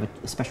birthday or you have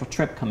a special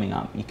trip coming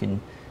up, you can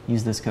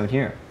use this code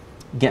here.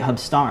 GitHub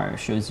star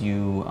shows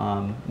you,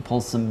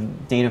 pulls some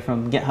data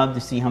from GitHub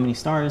to see how many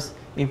stars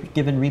a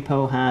given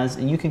repo has,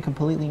 and you can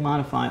completely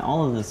modify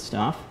all of this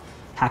stuff.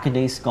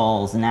 Hackaday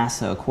skulls,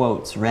 NASA,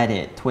 quotes,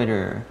 Reddit,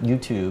 Twitter,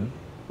 YouTube,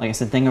 like I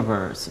said,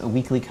 Thingiverse, a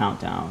weekly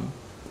countdown.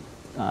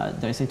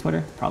 Did I say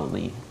Twitter?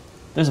 Probably.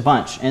 There's a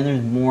bunch, and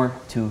there's more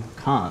to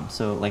come.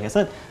 So like I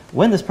said,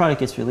 when this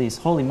product gets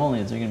released, holy moly,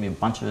 there's going to be a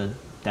bunch of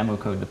demo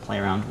code to play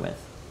around with.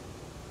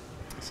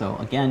 So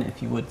again,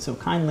 if you would so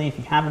kindly, if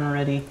you haven't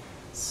already,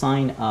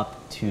 sign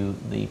up to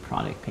the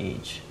product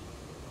page.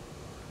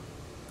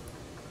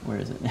 Where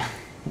is it?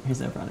 Here's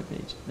that product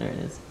page. There it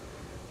is.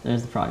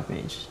 There's the product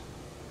page.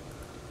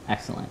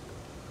 Excellent.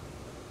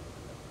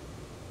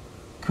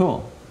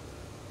 Cool.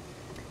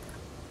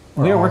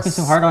 We are working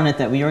so hard on it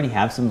that we already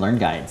have some learn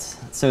guides.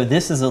 So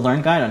this is a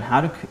learn guide on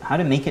how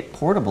to make it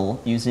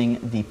portable using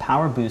the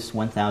PowerBoost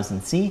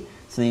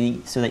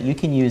 1000C so that you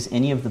can use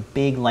any of the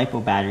big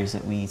LiPo batteries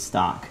that we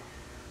stock.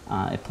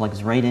 It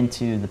plugs right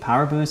into the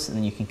PowerBoost, and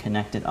then you can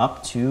connect it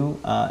up to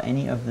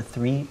any of the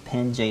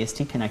 3-pin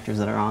JST connectors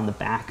that are on the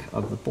back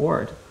of the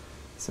board.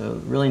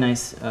 So really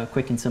nice,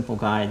 quick and simple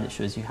guide that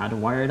shows you how to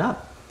wire it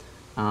up.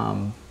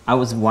 I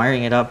was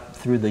wiring it up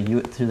through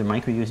the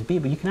micro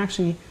USB, but you can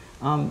actually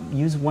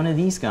use one of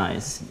these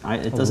guys.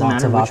 It doesn't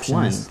matter which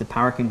one. The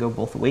power can go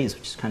both ways,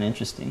 which is kind of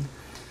interesting.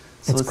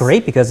 So it's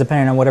great because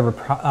depending on whatever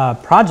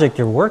project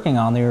you're working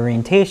on, the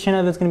orientation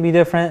of it's going to be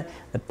different.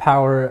 The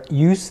power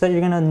use that you're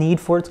going to need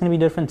for it's going to be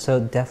different. So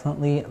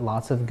definitely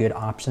lots of good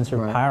options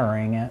for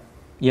powering it.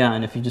 Yeah,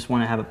 and if you just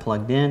want to have it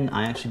plugged in,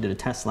 I actually did a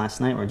test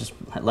last night where I just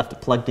left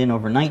it plugged in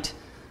overnight.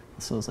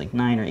 So it was like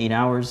 9 or 8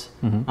 hours.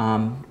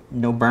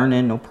 No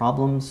burn-in, no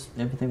problems.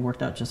 Everything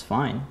worked out just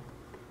fine.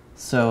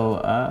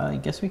 So I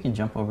guess we can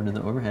jump over to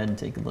the overhead and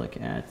take a look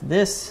at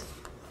this.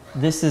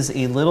 This is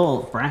a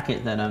little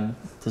bracket that I'm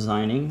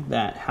designing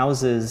that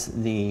houses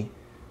the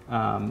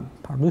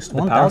PowerBoost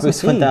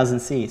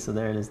 1000C. So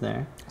there it is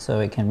there.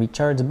 So it can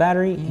recharge the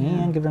battery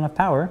and give it enough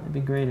power. It'd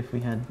be great if we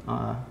had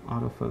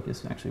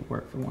autofocus actually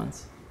work for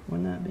once.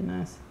 Wouldn't that be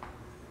nice?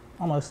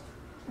 Almost.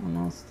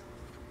 Almost.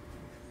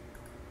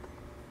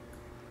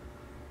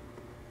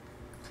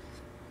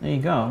 There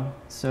you go.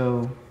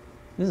 So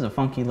this is a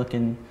funky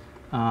looking,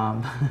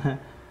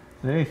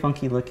 very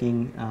funky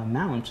looking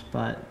mount,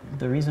 but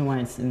the reason why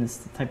it's in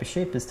this type of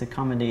shape is to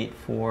accommodate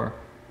for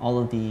all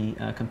of the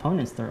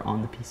components that are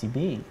on the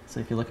PCB. So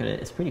if you look at it,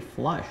 it's pretty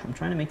flush. I'm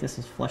trying to make this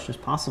as flush as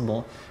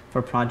possible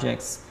for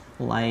projects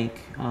like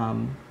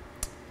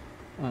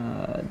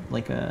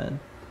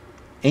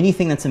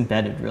anything that's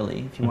embedded,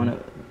 really. If you want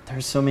to,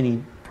 there's so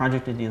many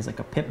project ideas like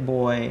a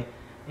Pip-Boy,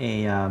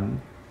 a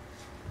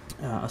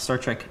Star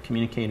Trek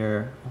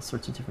communicator, all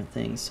sorts of different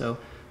things. So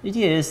the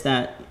idea is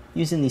that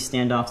using these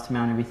standoffs to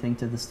mount everything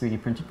to this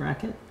 3D printed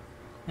bracket,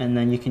 and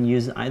then you can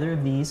use either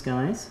of these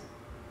guys.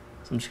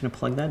 So I'm just going to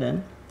plug that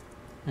in.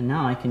 And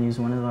now I can use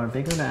one of our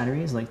bigger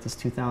batteries, like this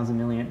 2000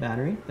 milliamp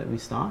battery that we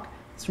stock.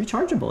 It's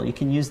rechargeable. You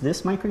can use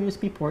this micro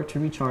USB port to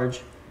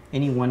recharge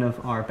any one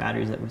of our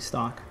batteries that we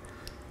stock.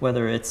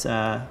 Whether it's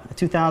a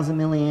 2000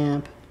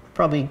 milliamp,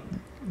 probably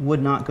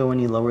would not go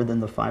any lower than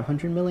the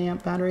 500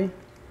 milliamp battery.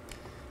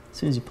 As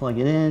soon as you plug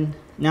it in,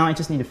 now I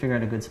just need to figure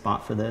out a good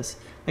spot for this.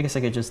 I guess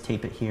I could just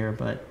tape it here,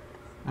 but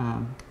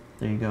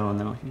there you go, and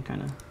then I can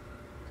kind of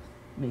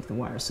make the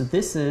wire. So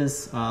this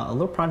is a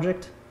little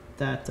project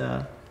that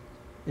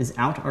is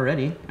out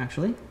already,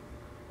 actually.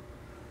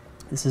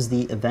 This is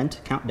the event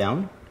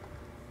countdown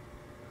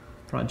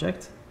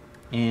project,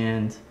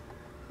 and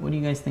what do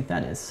you guys think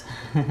that is?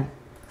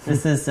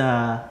 This is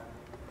our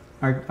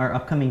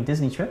upcoming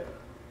Disney trip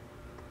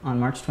on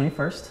March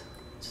 21st,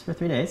 just for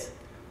 3 days.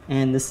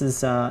 And this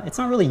is, it's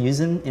not really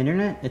using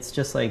internet, it's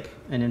just like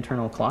an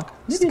internal clock.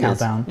 Just a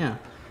countdown.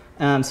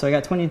 Yeah. So I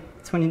got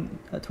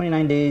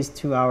 29 days,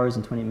 2 hours,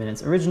 and 20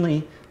 minutes.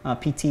 Originally,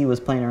 PT was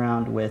playing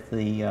around with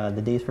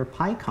the days for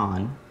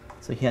PyCon.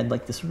 So he had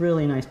like this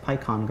really nice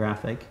PyCon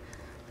graphic.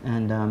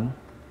 And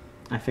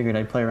I figured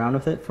I'd play around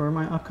with it for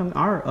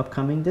our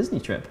upcoming Disney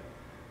trip.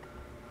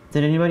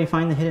 Did anybody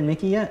find the hidden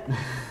Mickey yet?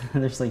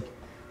 There's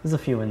a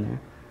few in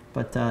there.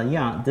 But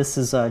yeah, this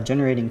is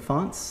generating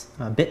fonts,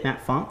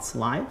 bitmap fonts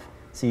live.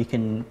 So you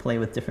can play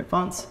with different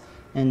fonts,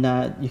 and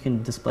you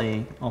can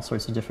display all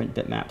sorts of different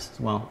bitmaps as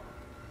well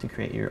to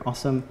create your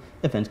awesome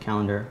event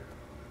calendar.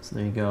 So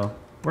there you go.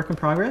 Work in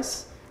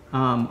progress.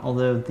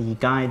 Although the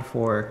guide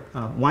for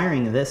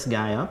wiring this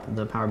guy up,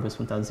 the PowerBoost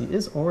 1000Z,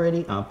 is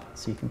already up,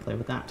 so you can play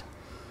with that.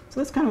 So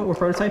that's kind of what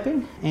we're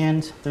prototyping,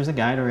 and there's a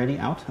guide already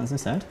out, as I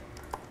said.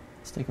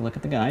 Let's take a look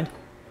at the guide.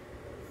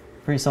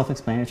 Pretty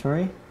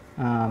self-explanatory.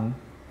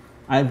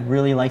 I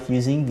really like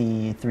using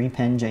the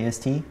 3-pin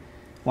JST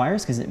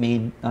wires because it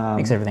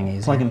makes everything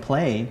easier. Plug and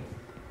play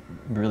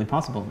really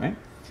possible, right?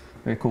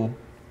 Very cool.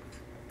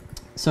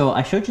 So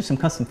I showed you some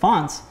custom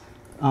fonts.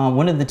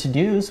 One of the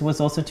to-dos was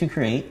also to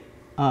create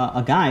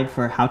a guide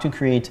for how to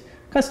create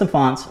custom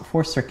fonts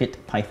for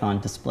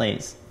CircuitPython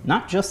displays.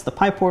 Not just the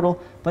PyPortal,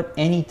 but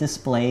any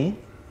display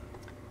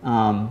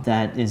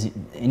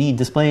any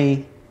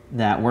display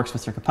that works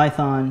with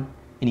CircuitPython,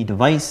 any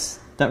device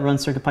that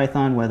runs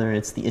CircuitPython, whether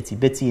it's the Itsy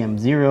Bitsy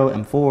M0,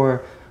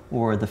 M4,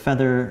 or the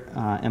Feather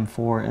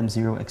M4,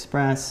 M0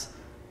 Express,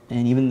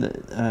 and even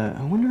the,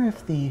 I wonder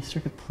if the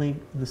Circuit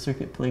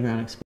Playground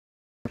Express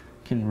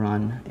can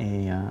run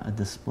a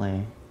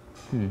display.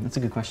 That's a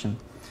good question.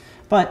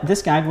 But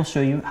this guide will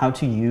show you how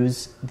to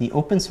use the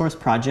open source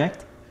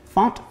project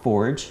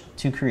FontForge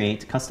to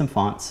create custom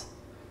fonts.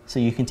 So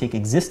you can take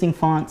existing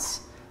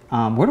fonts.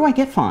 Where do I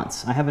get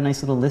fonts? I have a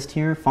nice little list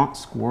here. Font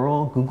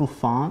Squirrel, Google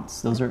Fonts.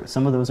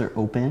 Some of those are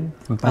open.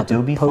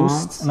 Adobe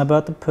Fonts. I'm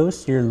about to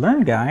post your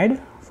Learn guide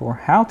for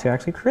how to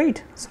actually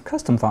create some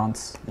custom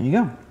fonts. There you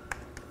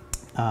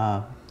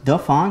go. The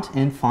Font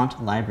and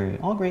Font Library,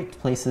 all great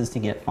places to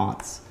get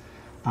fonts.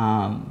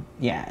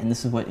 Yeah, and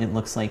this is what it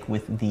looks like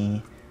with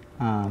the.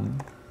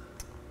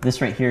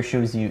 This right here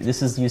shows you.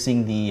 This is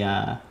using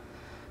the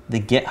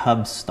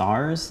GitHub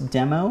Stars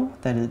demo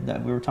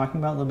that we were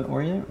talking about a little bit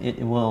earlier. It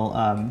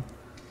will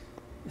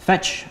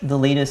fetch the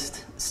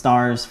latest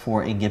stars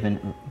for a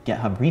given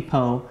GitHub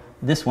repo.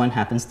 This one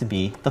happens to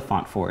be the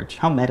FontForge.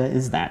 How meta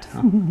is that?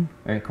 Huh?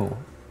 Very cool.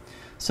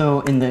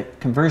 So in the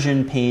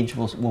conversion page,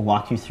 we'll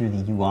walk you through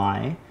the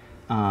UI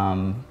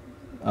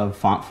of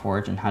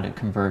FontForge and how to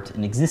convert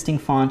an existing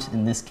font.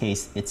 In this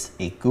case, it's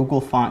a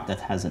Google font that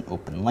has an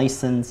open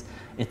license.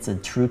 It's a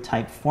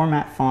TrueType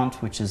format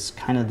font, which is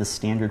kind of the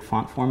standard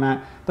font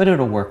format, but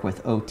it'll work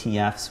with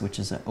OTFs, which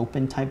is an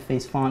open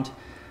typeface font.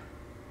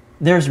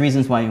 There's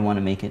reasons why you want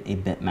to make it a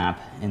bitmap,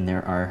 and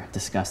there are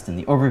discussed in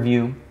the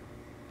overview.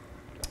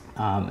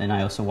 And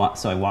I also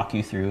walk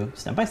you through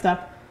step by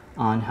step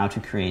on how to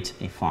create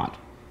a font.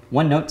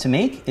 One note to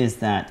make is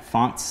that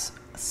fonts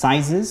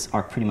sizes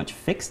are pretty much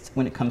fixed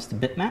when it comes to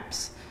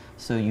bitmaps.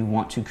 So you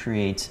want to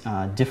create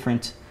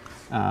different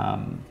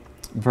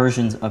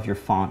versions of your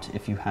font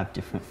if you have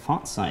different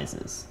font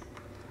sizes.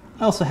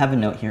 I also have a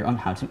note here on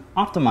how to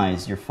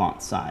optimize your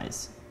font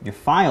size, your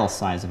file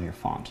size of your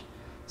font.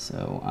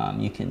 So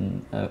you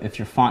can, if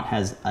your font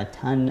has a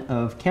ton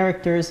of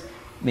characters,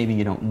 maybe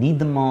you don't need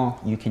them all,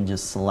 you can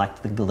just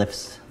select the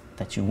glyphs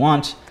that you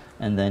want,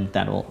 and then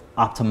that'll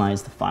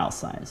optimize the file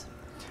size.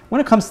 When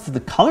it comes to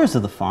the colors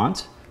of the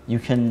font, you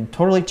can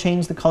totally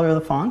change the color of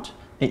the font.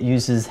 It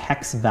uses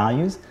hex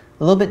values,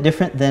 a little bit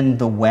different than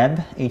the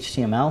web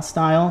HTML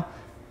style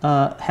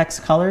hex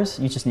colors.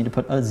 You just need to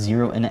put a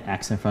 0 and an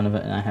X in front of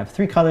it, and I have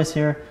 3 colors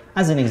here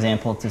as an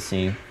example to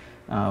see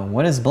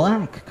what is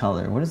black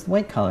color, what is the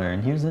white color,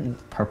 and here's a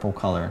purple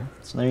color.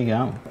 So there you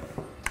go.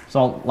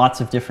 So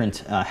lots of different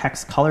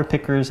hex color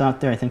pickers out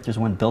there. I think there's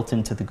one built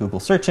into the Google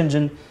search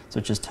engine. So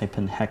just type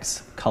in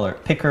hex color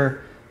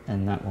picker,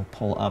 and that will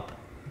pull up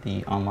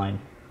the online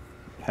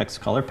hex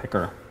color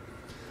picker.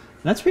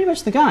 And that's pretty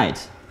much the guide.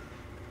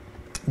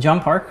 John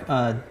Park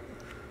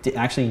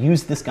actually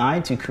used this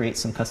guide to create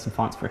some custom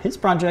fonts for his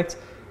project,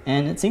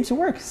 and it seems to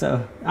work,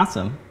 so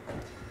awesome.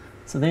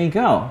 So there you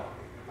go.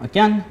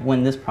 Again,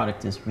 when this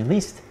product is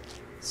released,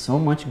 so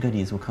much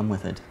goodies will come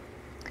with it.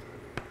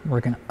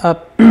 Working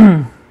up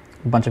a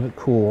bunch of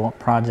cool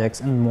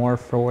projects and more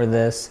for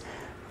this.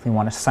 If you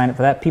want to sign up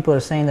for that, people are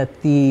saying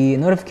that the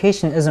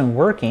notification isn't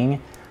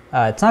working.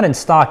 It's not in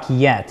stock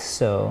yet,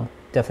 so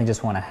definitely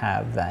just want to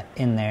have that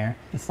in there.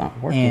 It's not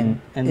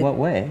working. In what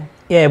way?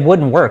 Yeah, it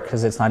wouldn't work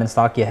because it's not in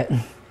stock yet.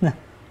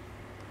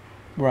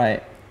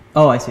 Right.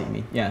 Oh, I see what you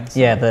mean. Yeah. So.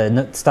 Yeah,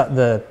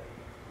 the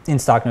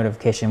in-stock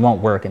notification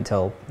won't work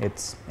until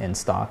it's in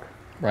stock.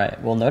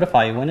 Right. We'll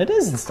notify you when it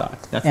is in stock.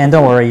 And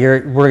don't worry,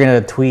 we're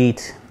going to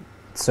tweet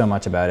so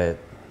much about it.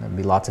 There'll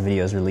be lots of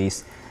videos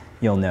released.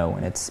 You'll know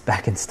when it's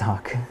back in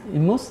stock. It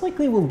most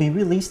likely will be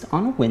released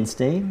on a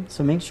Wednesday,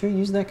 so make sure you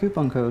use that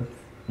coupon code.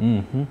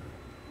 Mm-hmm.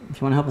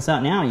 if you want to help us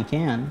out now, you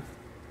can.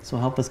 So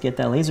help us get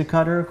that laser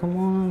cutter. Come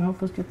on,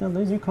 help us get that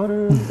laser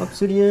cutter.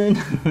 Obsidian.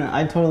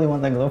 I totally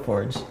want that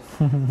Glowforge.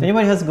 If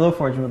anybody has a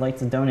Glowforge and would like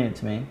to donate it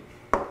to me,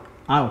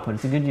 I will put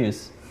it to good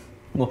use.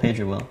 Well,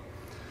 Pedro will.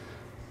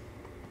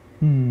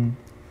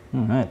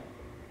 All right.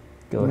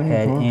 Go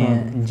ahead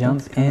and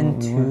jump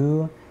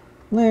into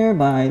layer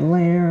by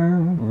layer.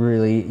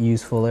 really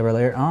useful layer by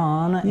layer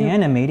on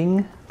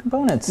animating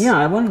components. Yeah,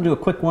 I want to do a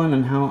quick one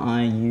on how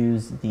I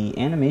use the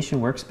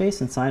animation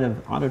workspace inside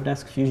of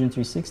Autodesk Fusion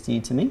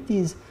 360 to make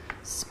these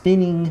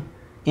spinning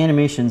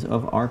animations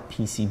of our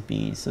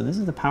PCBs. So this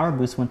is the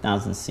PowerBoost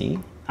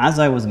 1000C. As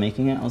I was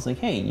making it, I was like,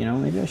 hey, you know,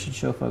 maybe I should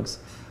show folks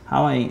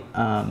how I,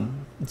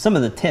 some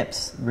of the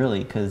tips,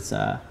 really, because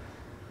the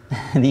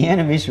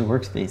animation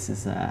workspace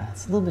is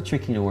it's a little bit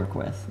tricky to work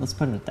with. Let's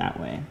put it that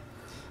way.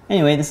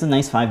 Anyway, this is a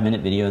nice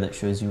 5-minute video that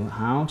shows you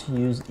how to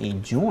use a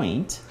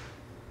joint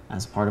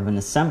as part of an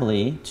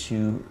assembly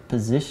to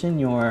position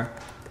your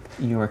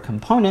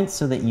components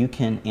so that you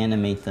can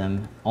animate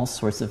them all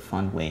sorts of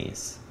fun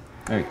ways.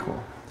 Very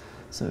cool.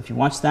 So if you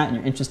watch that and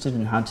you're interested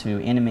in how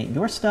to animate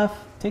your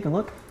stuff, take a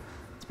look.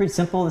 It's pretty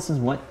simple. This is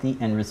what the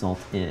end result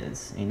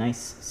is. A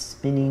nice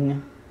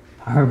spinning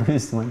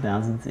PowerBoost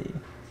 1000C.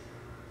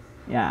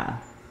 Yeah,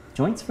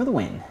 joints for the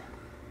win.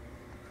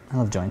 I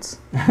love joints.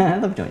 I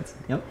love joints,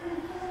 yep.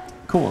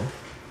 Cool.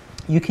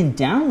 You can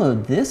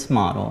download this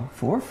model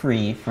for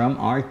free from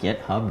our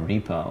GitHub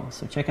repo.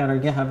 So check out our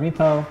GitHub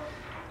repo.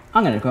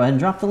 I'm going to go ahead and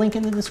drop the link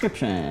in the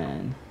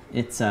description.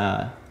 It's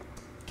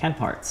CAD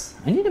parts.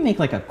 I need to make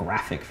like a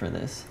graphic for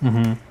this.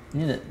 I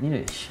need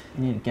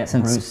to get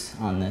Bruce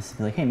on this.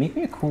 Be like, hey, make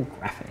me a cool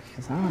graphic,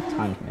 because I don't have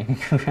time to make a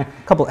cool graphic.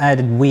 A couple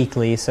added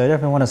weekly, so I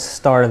definitely want to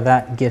start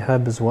that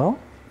GitHub as well.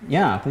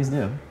 Yeah, please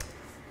do.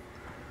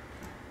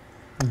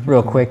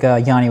 Real quick,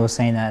 Yanni was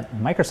saying that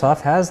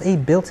Microsoft has a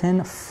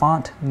built-in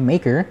font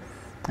maker,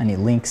 and he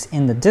links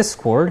in the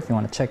Discord if you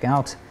want to check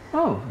out.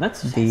 Oh,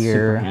 that's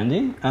super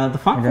handy. The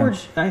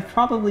FontForge, I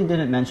probably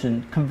didn't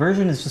mention,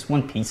 conversion is just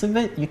one piece of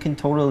it. You can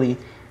totally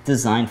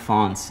design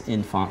fonts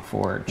in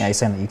FontForge. Yeah, he's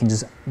saying that you can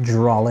just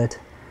draw it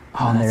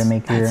on there to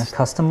make your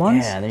custom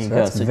ones. Yeah, there you so go.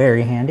 That's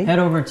very handy. Head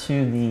over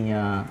to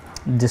the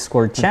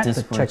Discord chat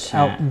to check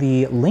out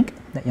the link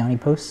that Yanni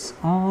posts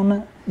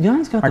on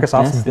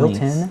Microsoft's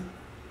built-in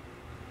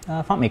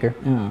font maker.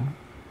 Yeah.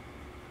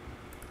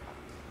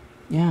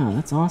 Yeah,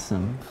 that's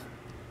awesome.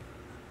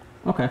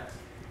 Okay,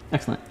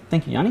 excellent.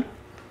 Thank you, Yanni.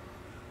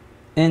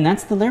 And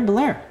that's the layer by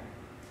layer.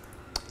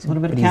 A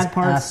little bit of CAD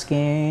parts.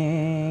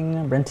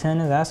 Brenton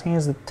is asking,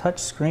 is the touch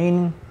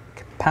screen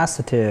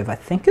capacitive? I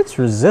think it's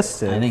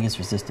resistive. I think it's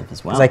resistive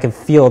as well. Because I can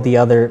feel the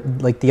other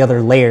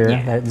layer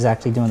that is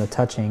actually doing the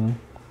touching.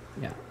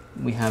 Yeah,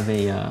 we have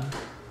a...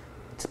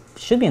 it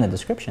should be in the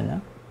description,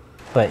 though.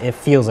 But it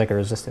feels like a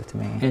resistive to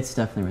me. It's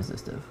definitely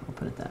resistive. I'll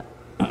put it that.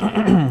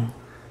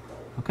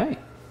 Okay.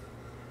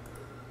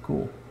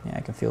 Cool. Yeah,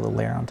 I can feel the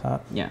layer on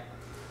top. Yeah.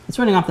 It's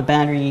running off the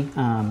battery.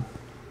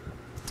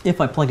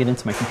 If I plug it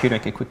into my computer, I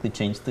could quickly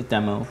change the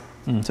demo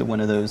to one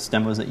of those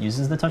demos that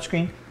uses the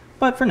touchscreen.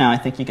 But for now, I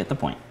think you get the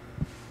point.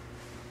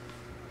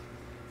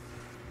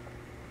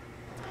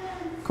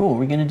 Cool. Are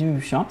we going to do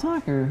shop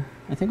talk, or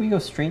I think we go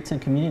straight to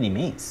community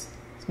makes?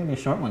 It's going to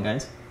be a short one,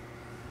 guys.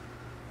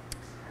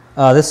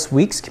 This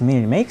week's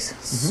community makes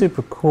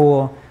super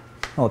cool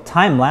little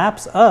time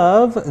lapse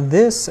of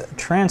this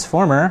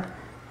transformer.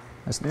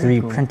 It's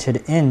 3D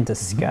printed in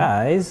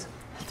disguise.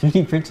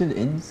 3D printed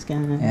in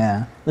disguise.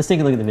 Yeah. Let's take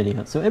a look at the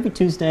video. So every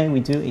Tuesday we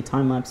do a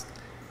time lapse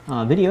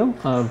video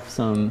of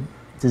some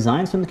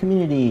designs from the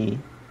community.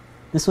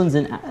 This one's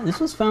in. This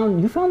was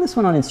found. You found this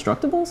one on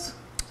Instructables.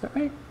 Is that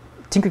right?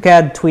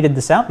 Tinkercad tweeted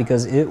this out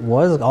because it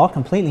was all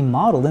completely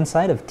modeled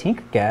inside of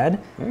Tinkercad.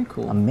 Very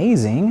cool.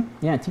 Amazing.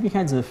 Yeah,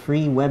 Tinkercad's a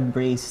free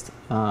web-based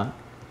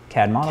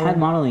CAD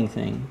modeling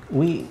thing.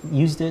 We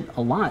used it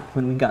a lot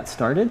when we got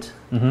started,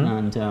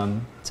 and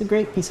it's a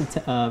great piece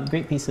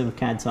of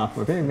CAD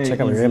software. Very, very check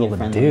out what you're able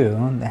to do.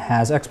 It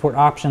has export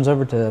options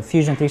over to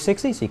Fusion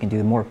 360, so you can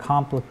do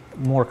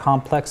more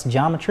complex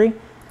geometry.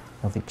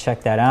 Definitely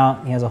check that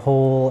out. He has a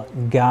whole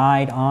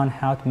guide on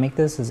how to make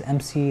this. Is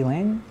MC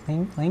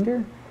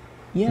Langer?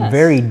 Yes.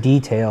 Very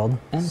detailed.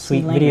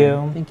 Sweet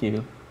video. Thank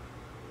you.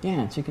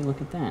 Yeah, take a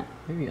look at that.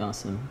 Very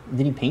awesome.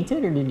 Did he paint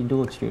it or did he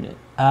dual extrude it?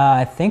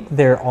 I think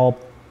they're all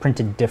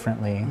printed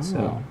differently. Oh.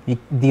 So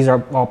these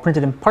are all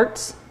printed in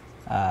parts.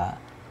 And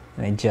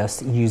they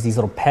just use these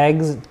little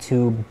pegs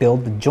to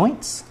build the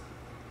joints.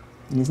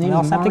 And his name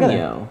is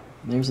Mario.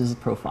 There's his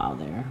profile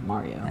there,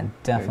 Mario. And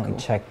definitely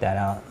check that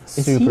out.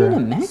 Is he in a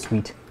mech?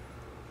 Sweet.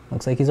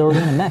 Looks like he's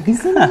already in a mech.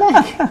 He's in a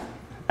mech.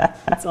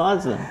 That's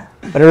awesome.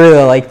 But I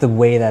really like the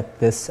way that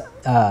this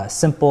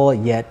simple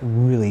yet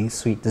really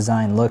sweet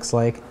design looks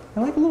like.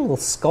 I like a little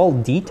skull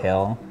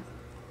detail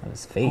on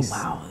his face. Oh,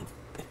 wow.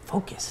 It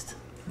focused.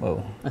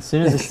 Whoa. As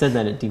soon as it said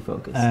that, it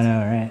defocused. I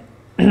know,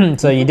 right?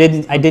 So I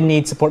did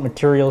need support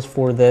materials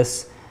for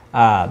this,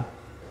 but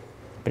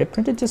it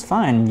printed just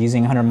fine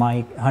using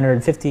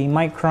 150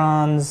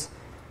 microns,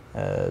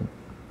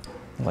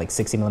 like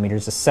 60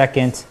 millimeters a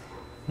second.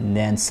 And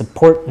then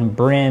support and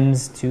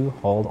brims to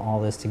hold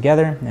all this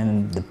together.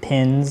 And the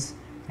pins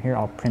here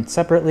I'll print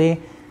separately.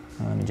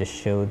 Let me just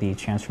show the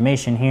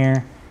transformation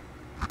here.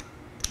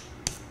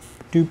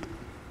 Doop.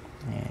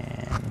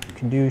 And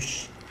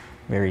kadoosh.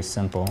 Very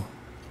simple.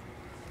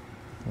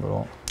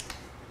 Little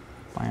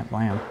blam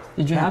blam.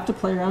 Did you have to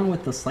play around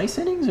with the slice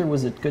settings, or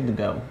was it good to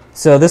go?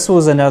 So this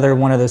was another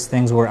one of those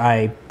things where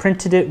I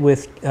printed it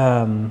with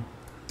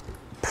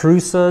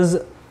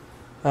Prusa's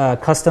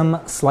custom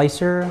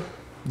slicer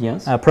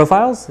Yes.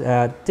 profiles.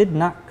 Did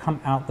not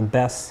come out the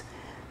best.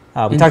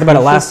 We talked about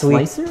it last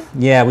week. Slicer?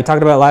 Yeah, we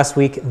talked about it last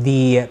week.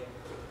 The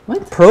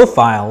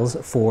profiles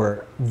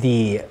for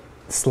the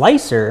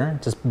slicer,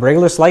 just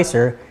regular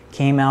slicer,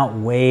 came out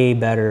way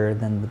better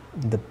than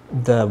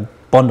the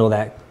bundle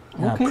that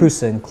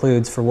Prusa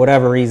includes for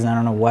whatever reason. I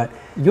don't know what.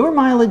 Your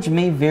mileage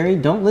may vary.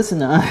 Don't listen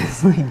to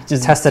us. Like,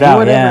 just test it do out.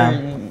 whatever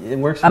Yeah, it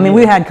works. For I mean, you.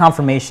 we had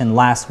confirmation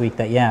last week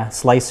that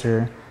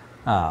slicer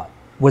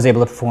was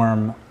able to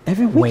perform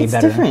Every week way it's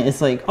better. different.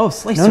 It's like, oh,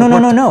 slicer.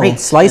 No. Great.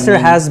 Slicer I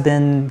mean, has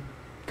been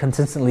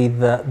consistently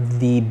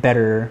the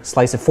better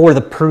slicer for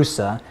the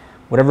Prusa.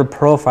 Whatever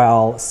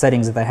profile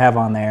settings that they have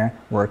on there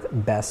work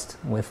best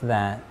with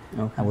that,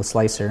 with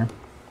Slicer,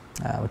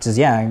 which is,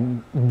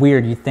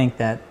 weird. You think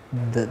that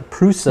the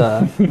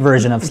Prusa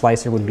version of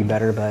Slicer would be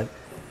better, but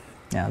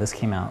yeah, this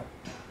came out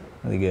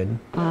really good.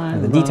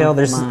 The detail,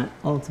 there's my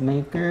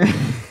Ultimaker.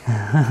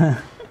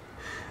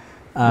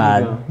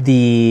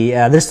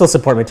 there's still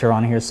support material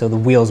on here, so the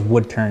wheels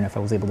would turn if I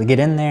was able to get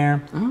in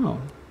there. Oh.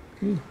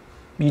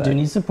 You do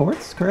need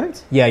supports,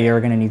 correct? Yeah, you're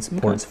going to need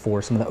supports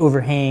for some of the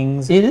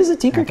overhangs. It is a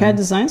Tinkercad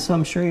design, so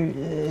I'm sure.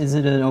 Is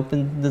it an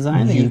open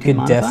design that you could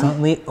modify?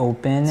 definitely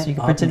open So you can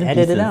up print it and in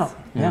edit it pieces. out.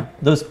 Yeah.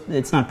 Those.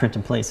 It's not print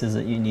in place, is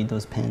it? You need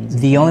those pins.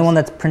 The only one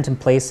that's print in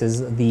place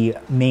is the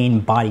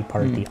main body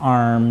part, the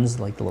arms,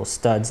 like the little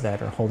studs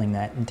that are holding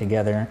that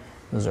together.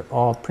 Those are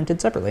all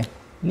printed separately.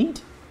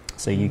 Neat.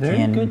 So you Very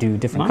can good do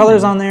different modeling.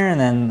 colors on there, and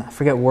then I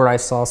forget where I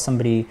saw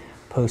somebody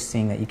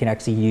posting that you can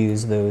actually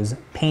use those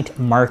paint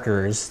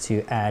markers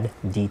to add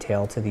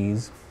detail to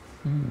these.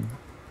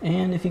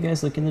 And if you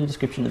guys look in the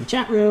description of the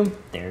chat room,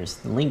 there's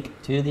the link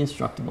to the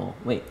Instructable.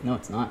 Wait, no,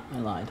 it's not. I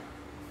lied.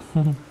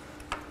 I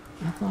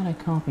thought I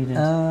copied it.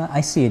 I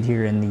see it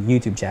here in the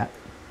YouTube chat.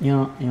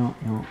 Yeah.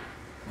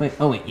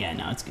 Wait, yeah,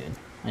 no, it's good.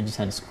 I just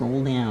had to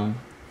scroll down.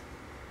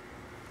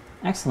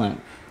 Excellent.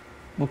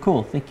 Well,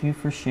 cool. Thank you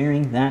for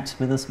sharing that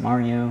with us,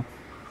 Mario.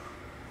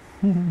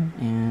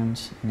 And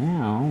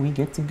now we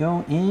get to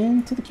go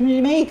into the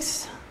community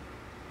makes.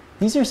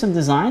 These are some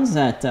designs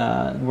that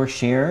were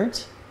shared,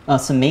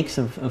 some makes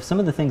of some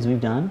of the things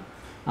we've done.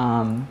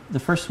 The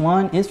first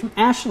one is from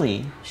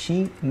Ashley.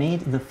 She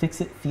made the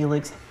Fix It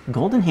Felix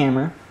Golden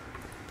Hammer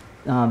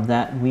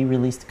that we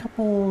released a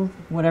couple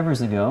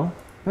whatevers ago.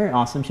 Very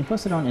awesome. She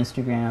posted it on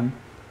Instagram.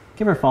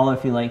 Give her a follow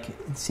if you like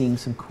seeing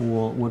some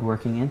cool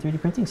woodworking and 3D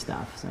printing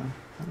stuff. So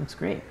that looks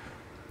great.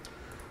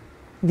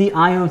 The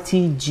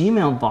IoT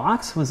Gmail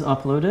box was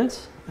uploaded.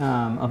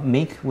 A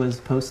make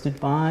was posted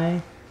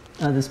by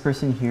this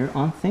person here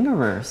on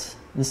Thingiverse.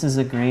 This is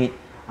a great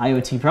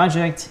IoT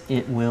project.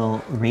 It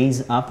will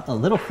raise up a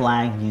little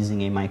flag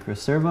using a micro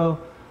servo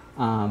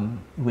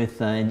with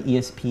an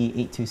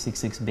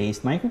ESP8266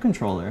 based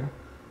microcontroller.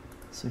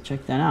 So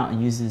check that out. It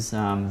uses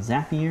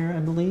Zapier, I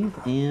believe,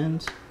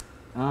 and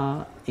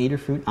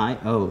Adafruit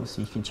IO.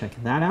 So you can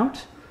check that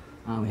out.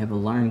 We have a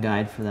learn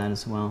guide for that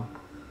as well.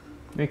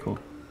 Very cool.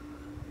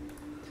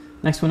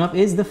 Next one up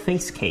is the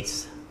face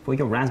case for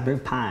your Raspberry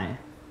Pi.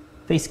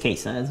 Face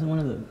case, that's one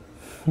of the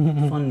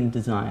fun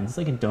designs. It's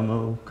like a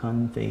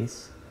Domo-kun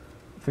face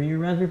for your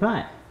Raspberry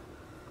Pi.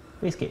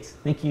 Face case.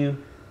 Thank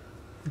you,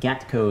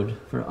 GatCode,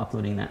 for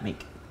uploading that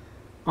make.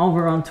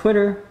 Over on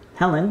Twitter,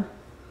 Helen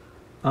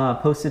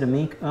posted a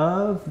make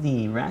of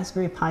the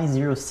Raspberry Pi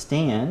Zero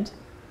stand.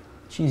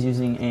 She's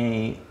using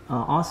a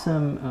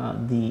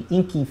the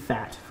Inky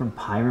Fat from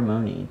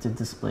Pyromony to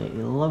display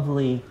a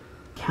lovely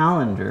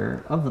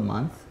calendar of the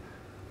month.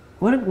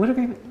 What a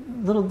great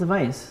little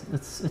device.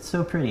 It's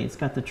so pretty. It's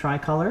got the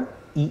tricolor,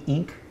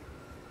 e-ink,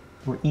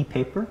 or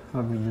e-paper,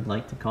 however you'd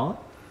like to call it.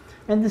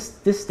 And this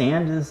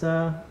stand is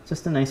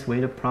just a nice way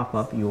to prop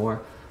up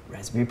your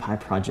Raspberry Pi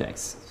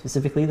projects,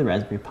 specifically the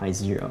Raspberry Pi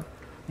Zero.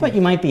 But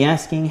you might be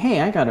asking, hey,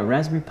 I got a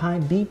Raspberry Pi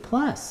B+.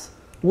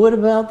 What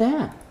about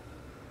that?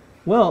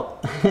 Well,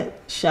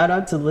 shout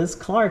out to Liz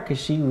Clark, because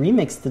she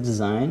remixed the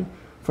design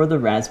for the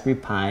Raspberry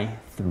Pi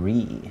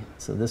 3.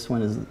 So this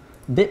one is a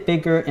bit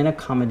bigger and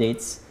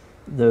accommodates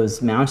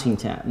those mounting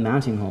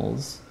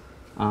holes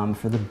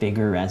for the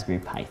bigger Raspberry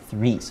Pi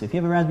 3. So if you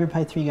have a Raspberry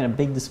Pi 3, you got a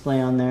big display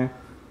on there.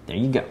 There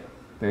you go.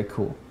 Very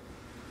cool.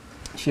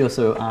 She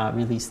also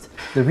released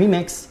the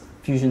Remix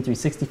Fusion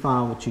 360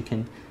 file, which you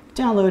can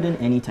download in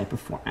any type of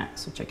format.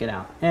 So check it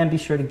out. And be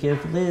sure to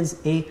give Liz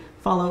a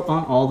follow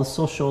on all the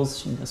socials.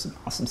 She does some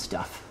awesome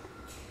stuff.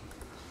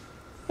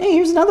 Hey,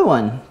 here's another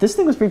one. This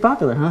thing was pretty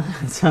popular,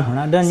 huh? So, We're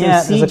not done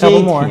yet. There's a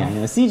couple more. Yeah,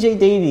 CJ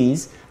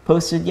Davies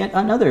posted yet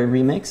another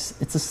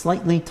remix. It's a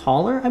slightly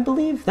taller, I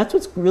believe. That's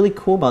what's really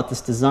cool about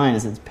this design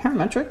is it's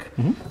parametric,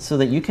 so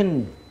that you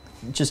can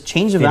just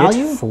change the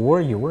value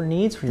for your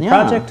needs, for your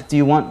yeah. project. Do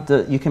you want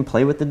you can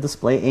play with the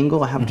display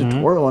angle. I have a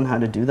tutorial on how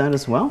to do that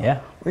as well.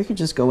 Yeah. Or you could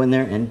just go in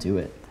there and do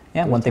it.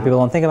 Yeah, one thing people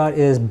don't think about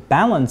is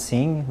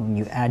balancing. When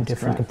you add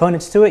different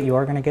components to it, you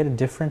are going to get a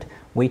different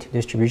weight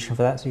distribution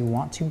for that, so you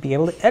want to be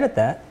able to edit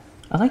that.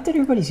 I like that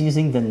everybody's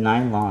using the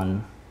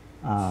nylon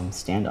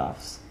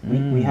standoffs.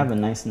 We have a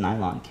nice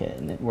nylon kit,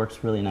 and it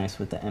works really nice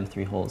with the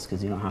M3 holes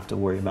because you don't have to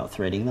worry about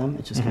threading them.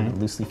 It just kind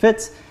of loosely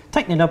fits.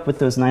 Tighten it up with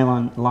those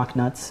nylon lock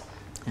nuts,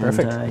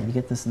 and you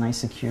get this nice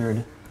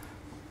secured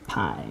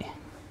pie.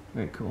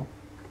 Very cool.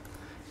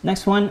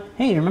 Next one.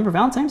 Hey, remember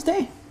Valentine's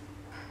Day?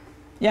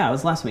 Yeah, it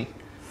was last week.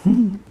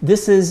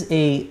 This is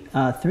a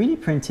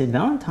 3D printed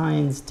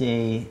Valentine's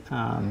Day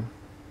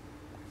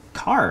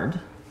card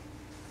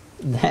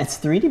that's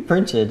 3D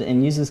printed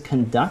and uses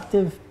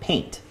conductive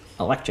paint,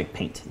 electric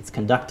paint. It's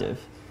conductive.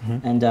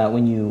 And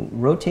when you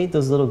rotate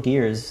those little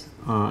gears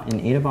in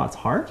Adabot's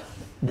heart,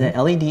 the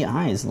LED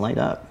eyes light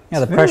up.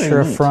 Yeah, the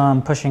pressure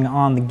from pushing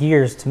on the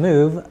gears to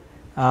move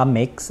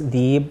makes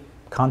the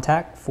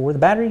contact for the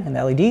battery and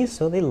the LEDs,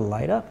 so they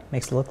light up.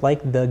 Makes it look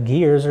like the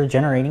gears are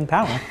generating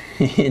power.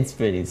 It's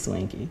pretty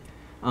swanky.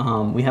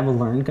 We have a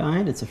Learn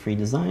guide. It's a free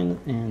design,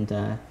 and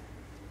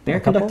bare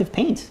conductive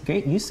paint.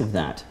 Great use of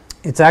that.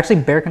 It's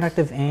actually bare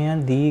conductive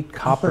and the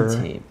copper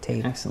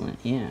tape. Excellent,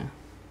 yeah.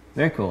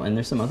 Very cool, and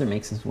there's some other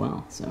makes as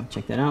well, so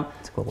check that out.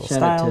 It's a cool little Shout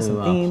styles out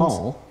and to themes.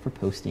 Paul for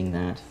posting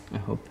that. I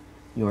hope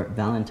your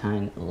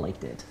Valentine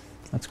liked it.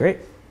 That's great.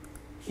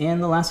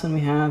 And the last one we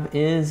have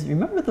is,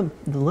 remember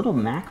the little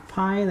Mac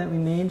pie that we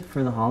made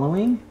for the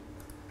Halloween?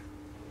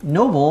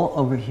 Noble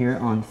over here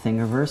on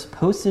Thingiverse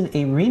posted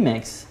a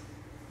remix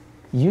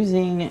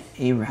using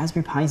a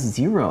Raspberry Pi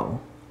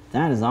Zero.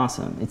 That is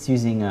awesome. It's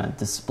using a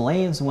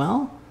display as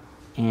well,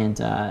 and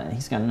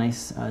he's got a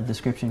nice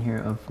description here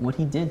of what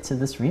he did to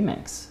this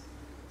remix.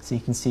 So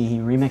you can see he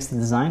remixed the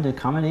design to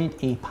accommodate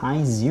a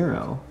Pi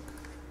Zero.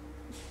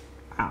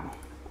 Wow.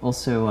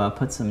 Also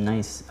put some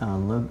nice,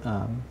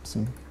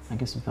 some, I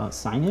guess about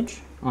signage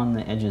on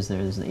the edges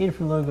there. There's the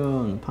Adafruit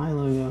logo and the Pi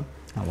logo.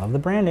 I love the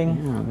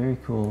branding. Yeah, very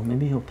cool.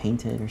 Maybe he'll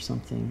paint it or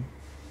something.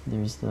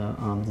 There's the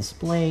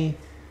display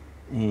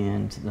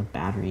and the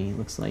battery.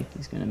 Looks like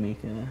he's gonna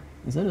make a,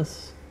 is that a,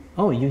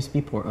 oh, a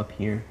USB port up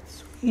here.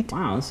 Sweet.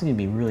 Wow, this is gonna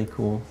be really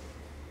cool.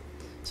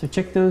 So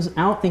check those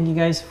out. Thank you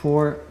guys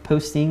for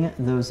posting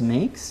those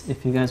makes.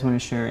 If you guys want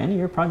to share any of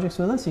your projects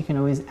with us, you can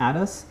always add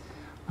us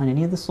on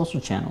any of the social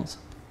channels.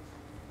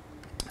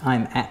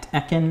 I'm at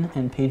Ekin,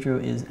 and Pedro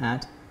is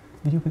at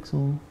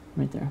VideoPixel,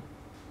 right there.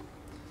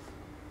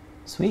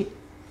 Sweet.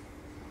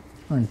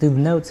 Running through the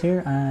notes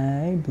here,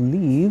 I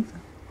believe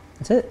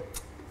that's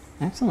it.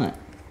 Excellent.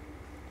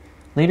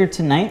 Later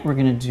tonight, we're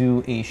going to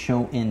do a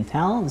show and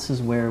tell. This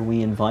is where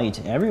we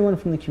invite everyone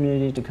from the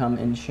community to come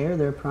and share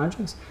their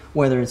projects,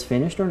 whether it's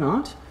finished or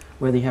not,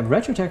 whether you have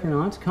RetroTech or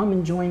not. Come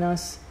and join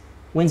us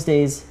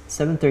Wednesdays,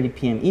 7:30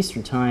 p.m.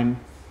 Eastern Time.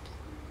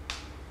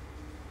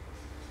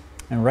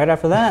 And right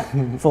after that,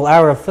 full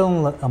hour of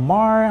Film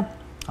Lamar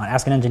on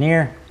Ask an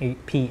Engineer,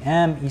 8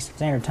 p.m. Eastern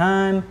Standard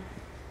Time.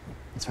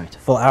 That's right.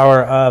 Full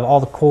hour of all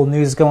the cool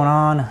news going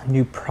on,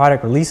 new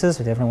product releases.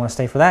 We definitely want to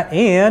stay for that.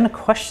 And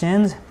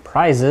questions,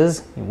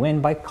 prizes, you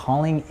win by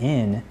calling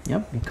in.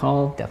 Yep, you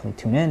call.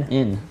 Definitely tune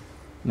in.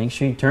 Make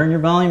sure you turn your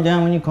volume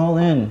down when you call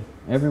in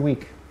every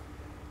week.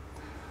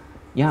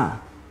 Yeah.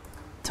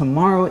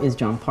 Tomorrow is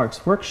John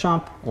Park's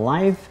workshop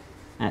live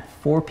at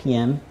 4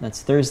 p.m.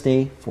 That's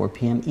Thursday, 4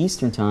 p.m.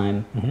 Eastern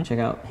Time. Check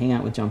out, hang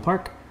out with John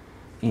Park,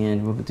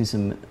 and we'll do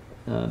some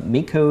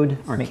Make Code,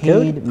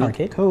 arcade,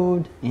 Make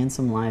Code, and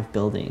some live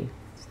building.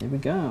 So there we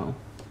go.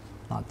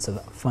 Lots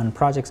of fun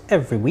projects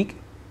every week.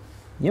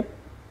 Yep.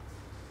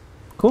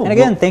 Cool. And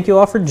again, thank you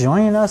all for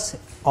joining us.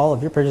 All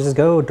of your purchases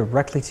go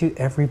directly to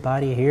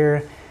everybody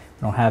here.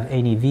 We don't have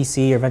any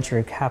VC or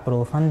venture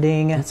capital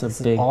funding. That's It's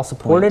a big all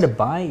supported point.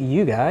 by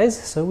you guys,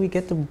 so we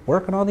get to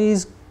work on all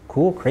these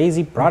cool,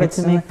 crazy products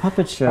to and make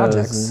puppet shows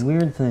projects. and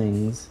weird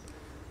things.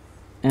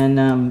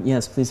 And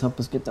yes, please help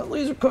us get that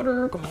laser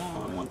cutter. Come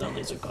on, I want that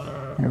laser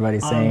cutter.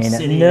 Everybody's I'm saying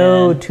sitting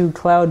no in. to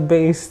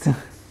cloud-based.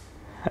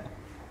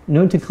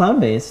 No to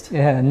cloud-based.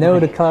 Yeah, no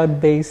to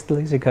cloud-based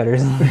laser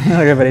cutters.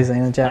 Everybody's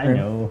saying in the chat room. I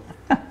know.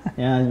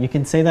 Yeah, you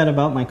can say that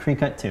about my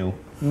Cricut too.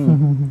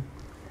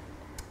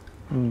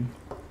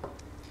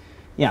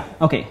 Yeah,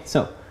 okay,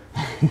 so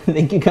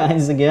thank you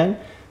guys again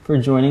for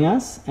joining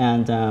us.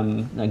 And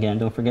again,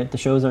 don't forget the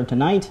shows are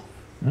tonight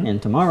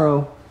and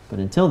tomorrow. But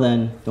until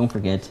then, don't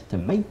forget to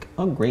make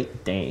a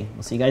great day.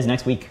 We'll see you guys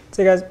next week.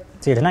 See you guys.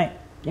 See you tonight.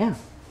 Yeah,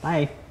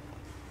 bye.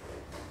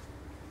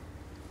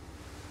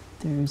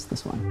 There's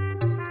this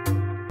one.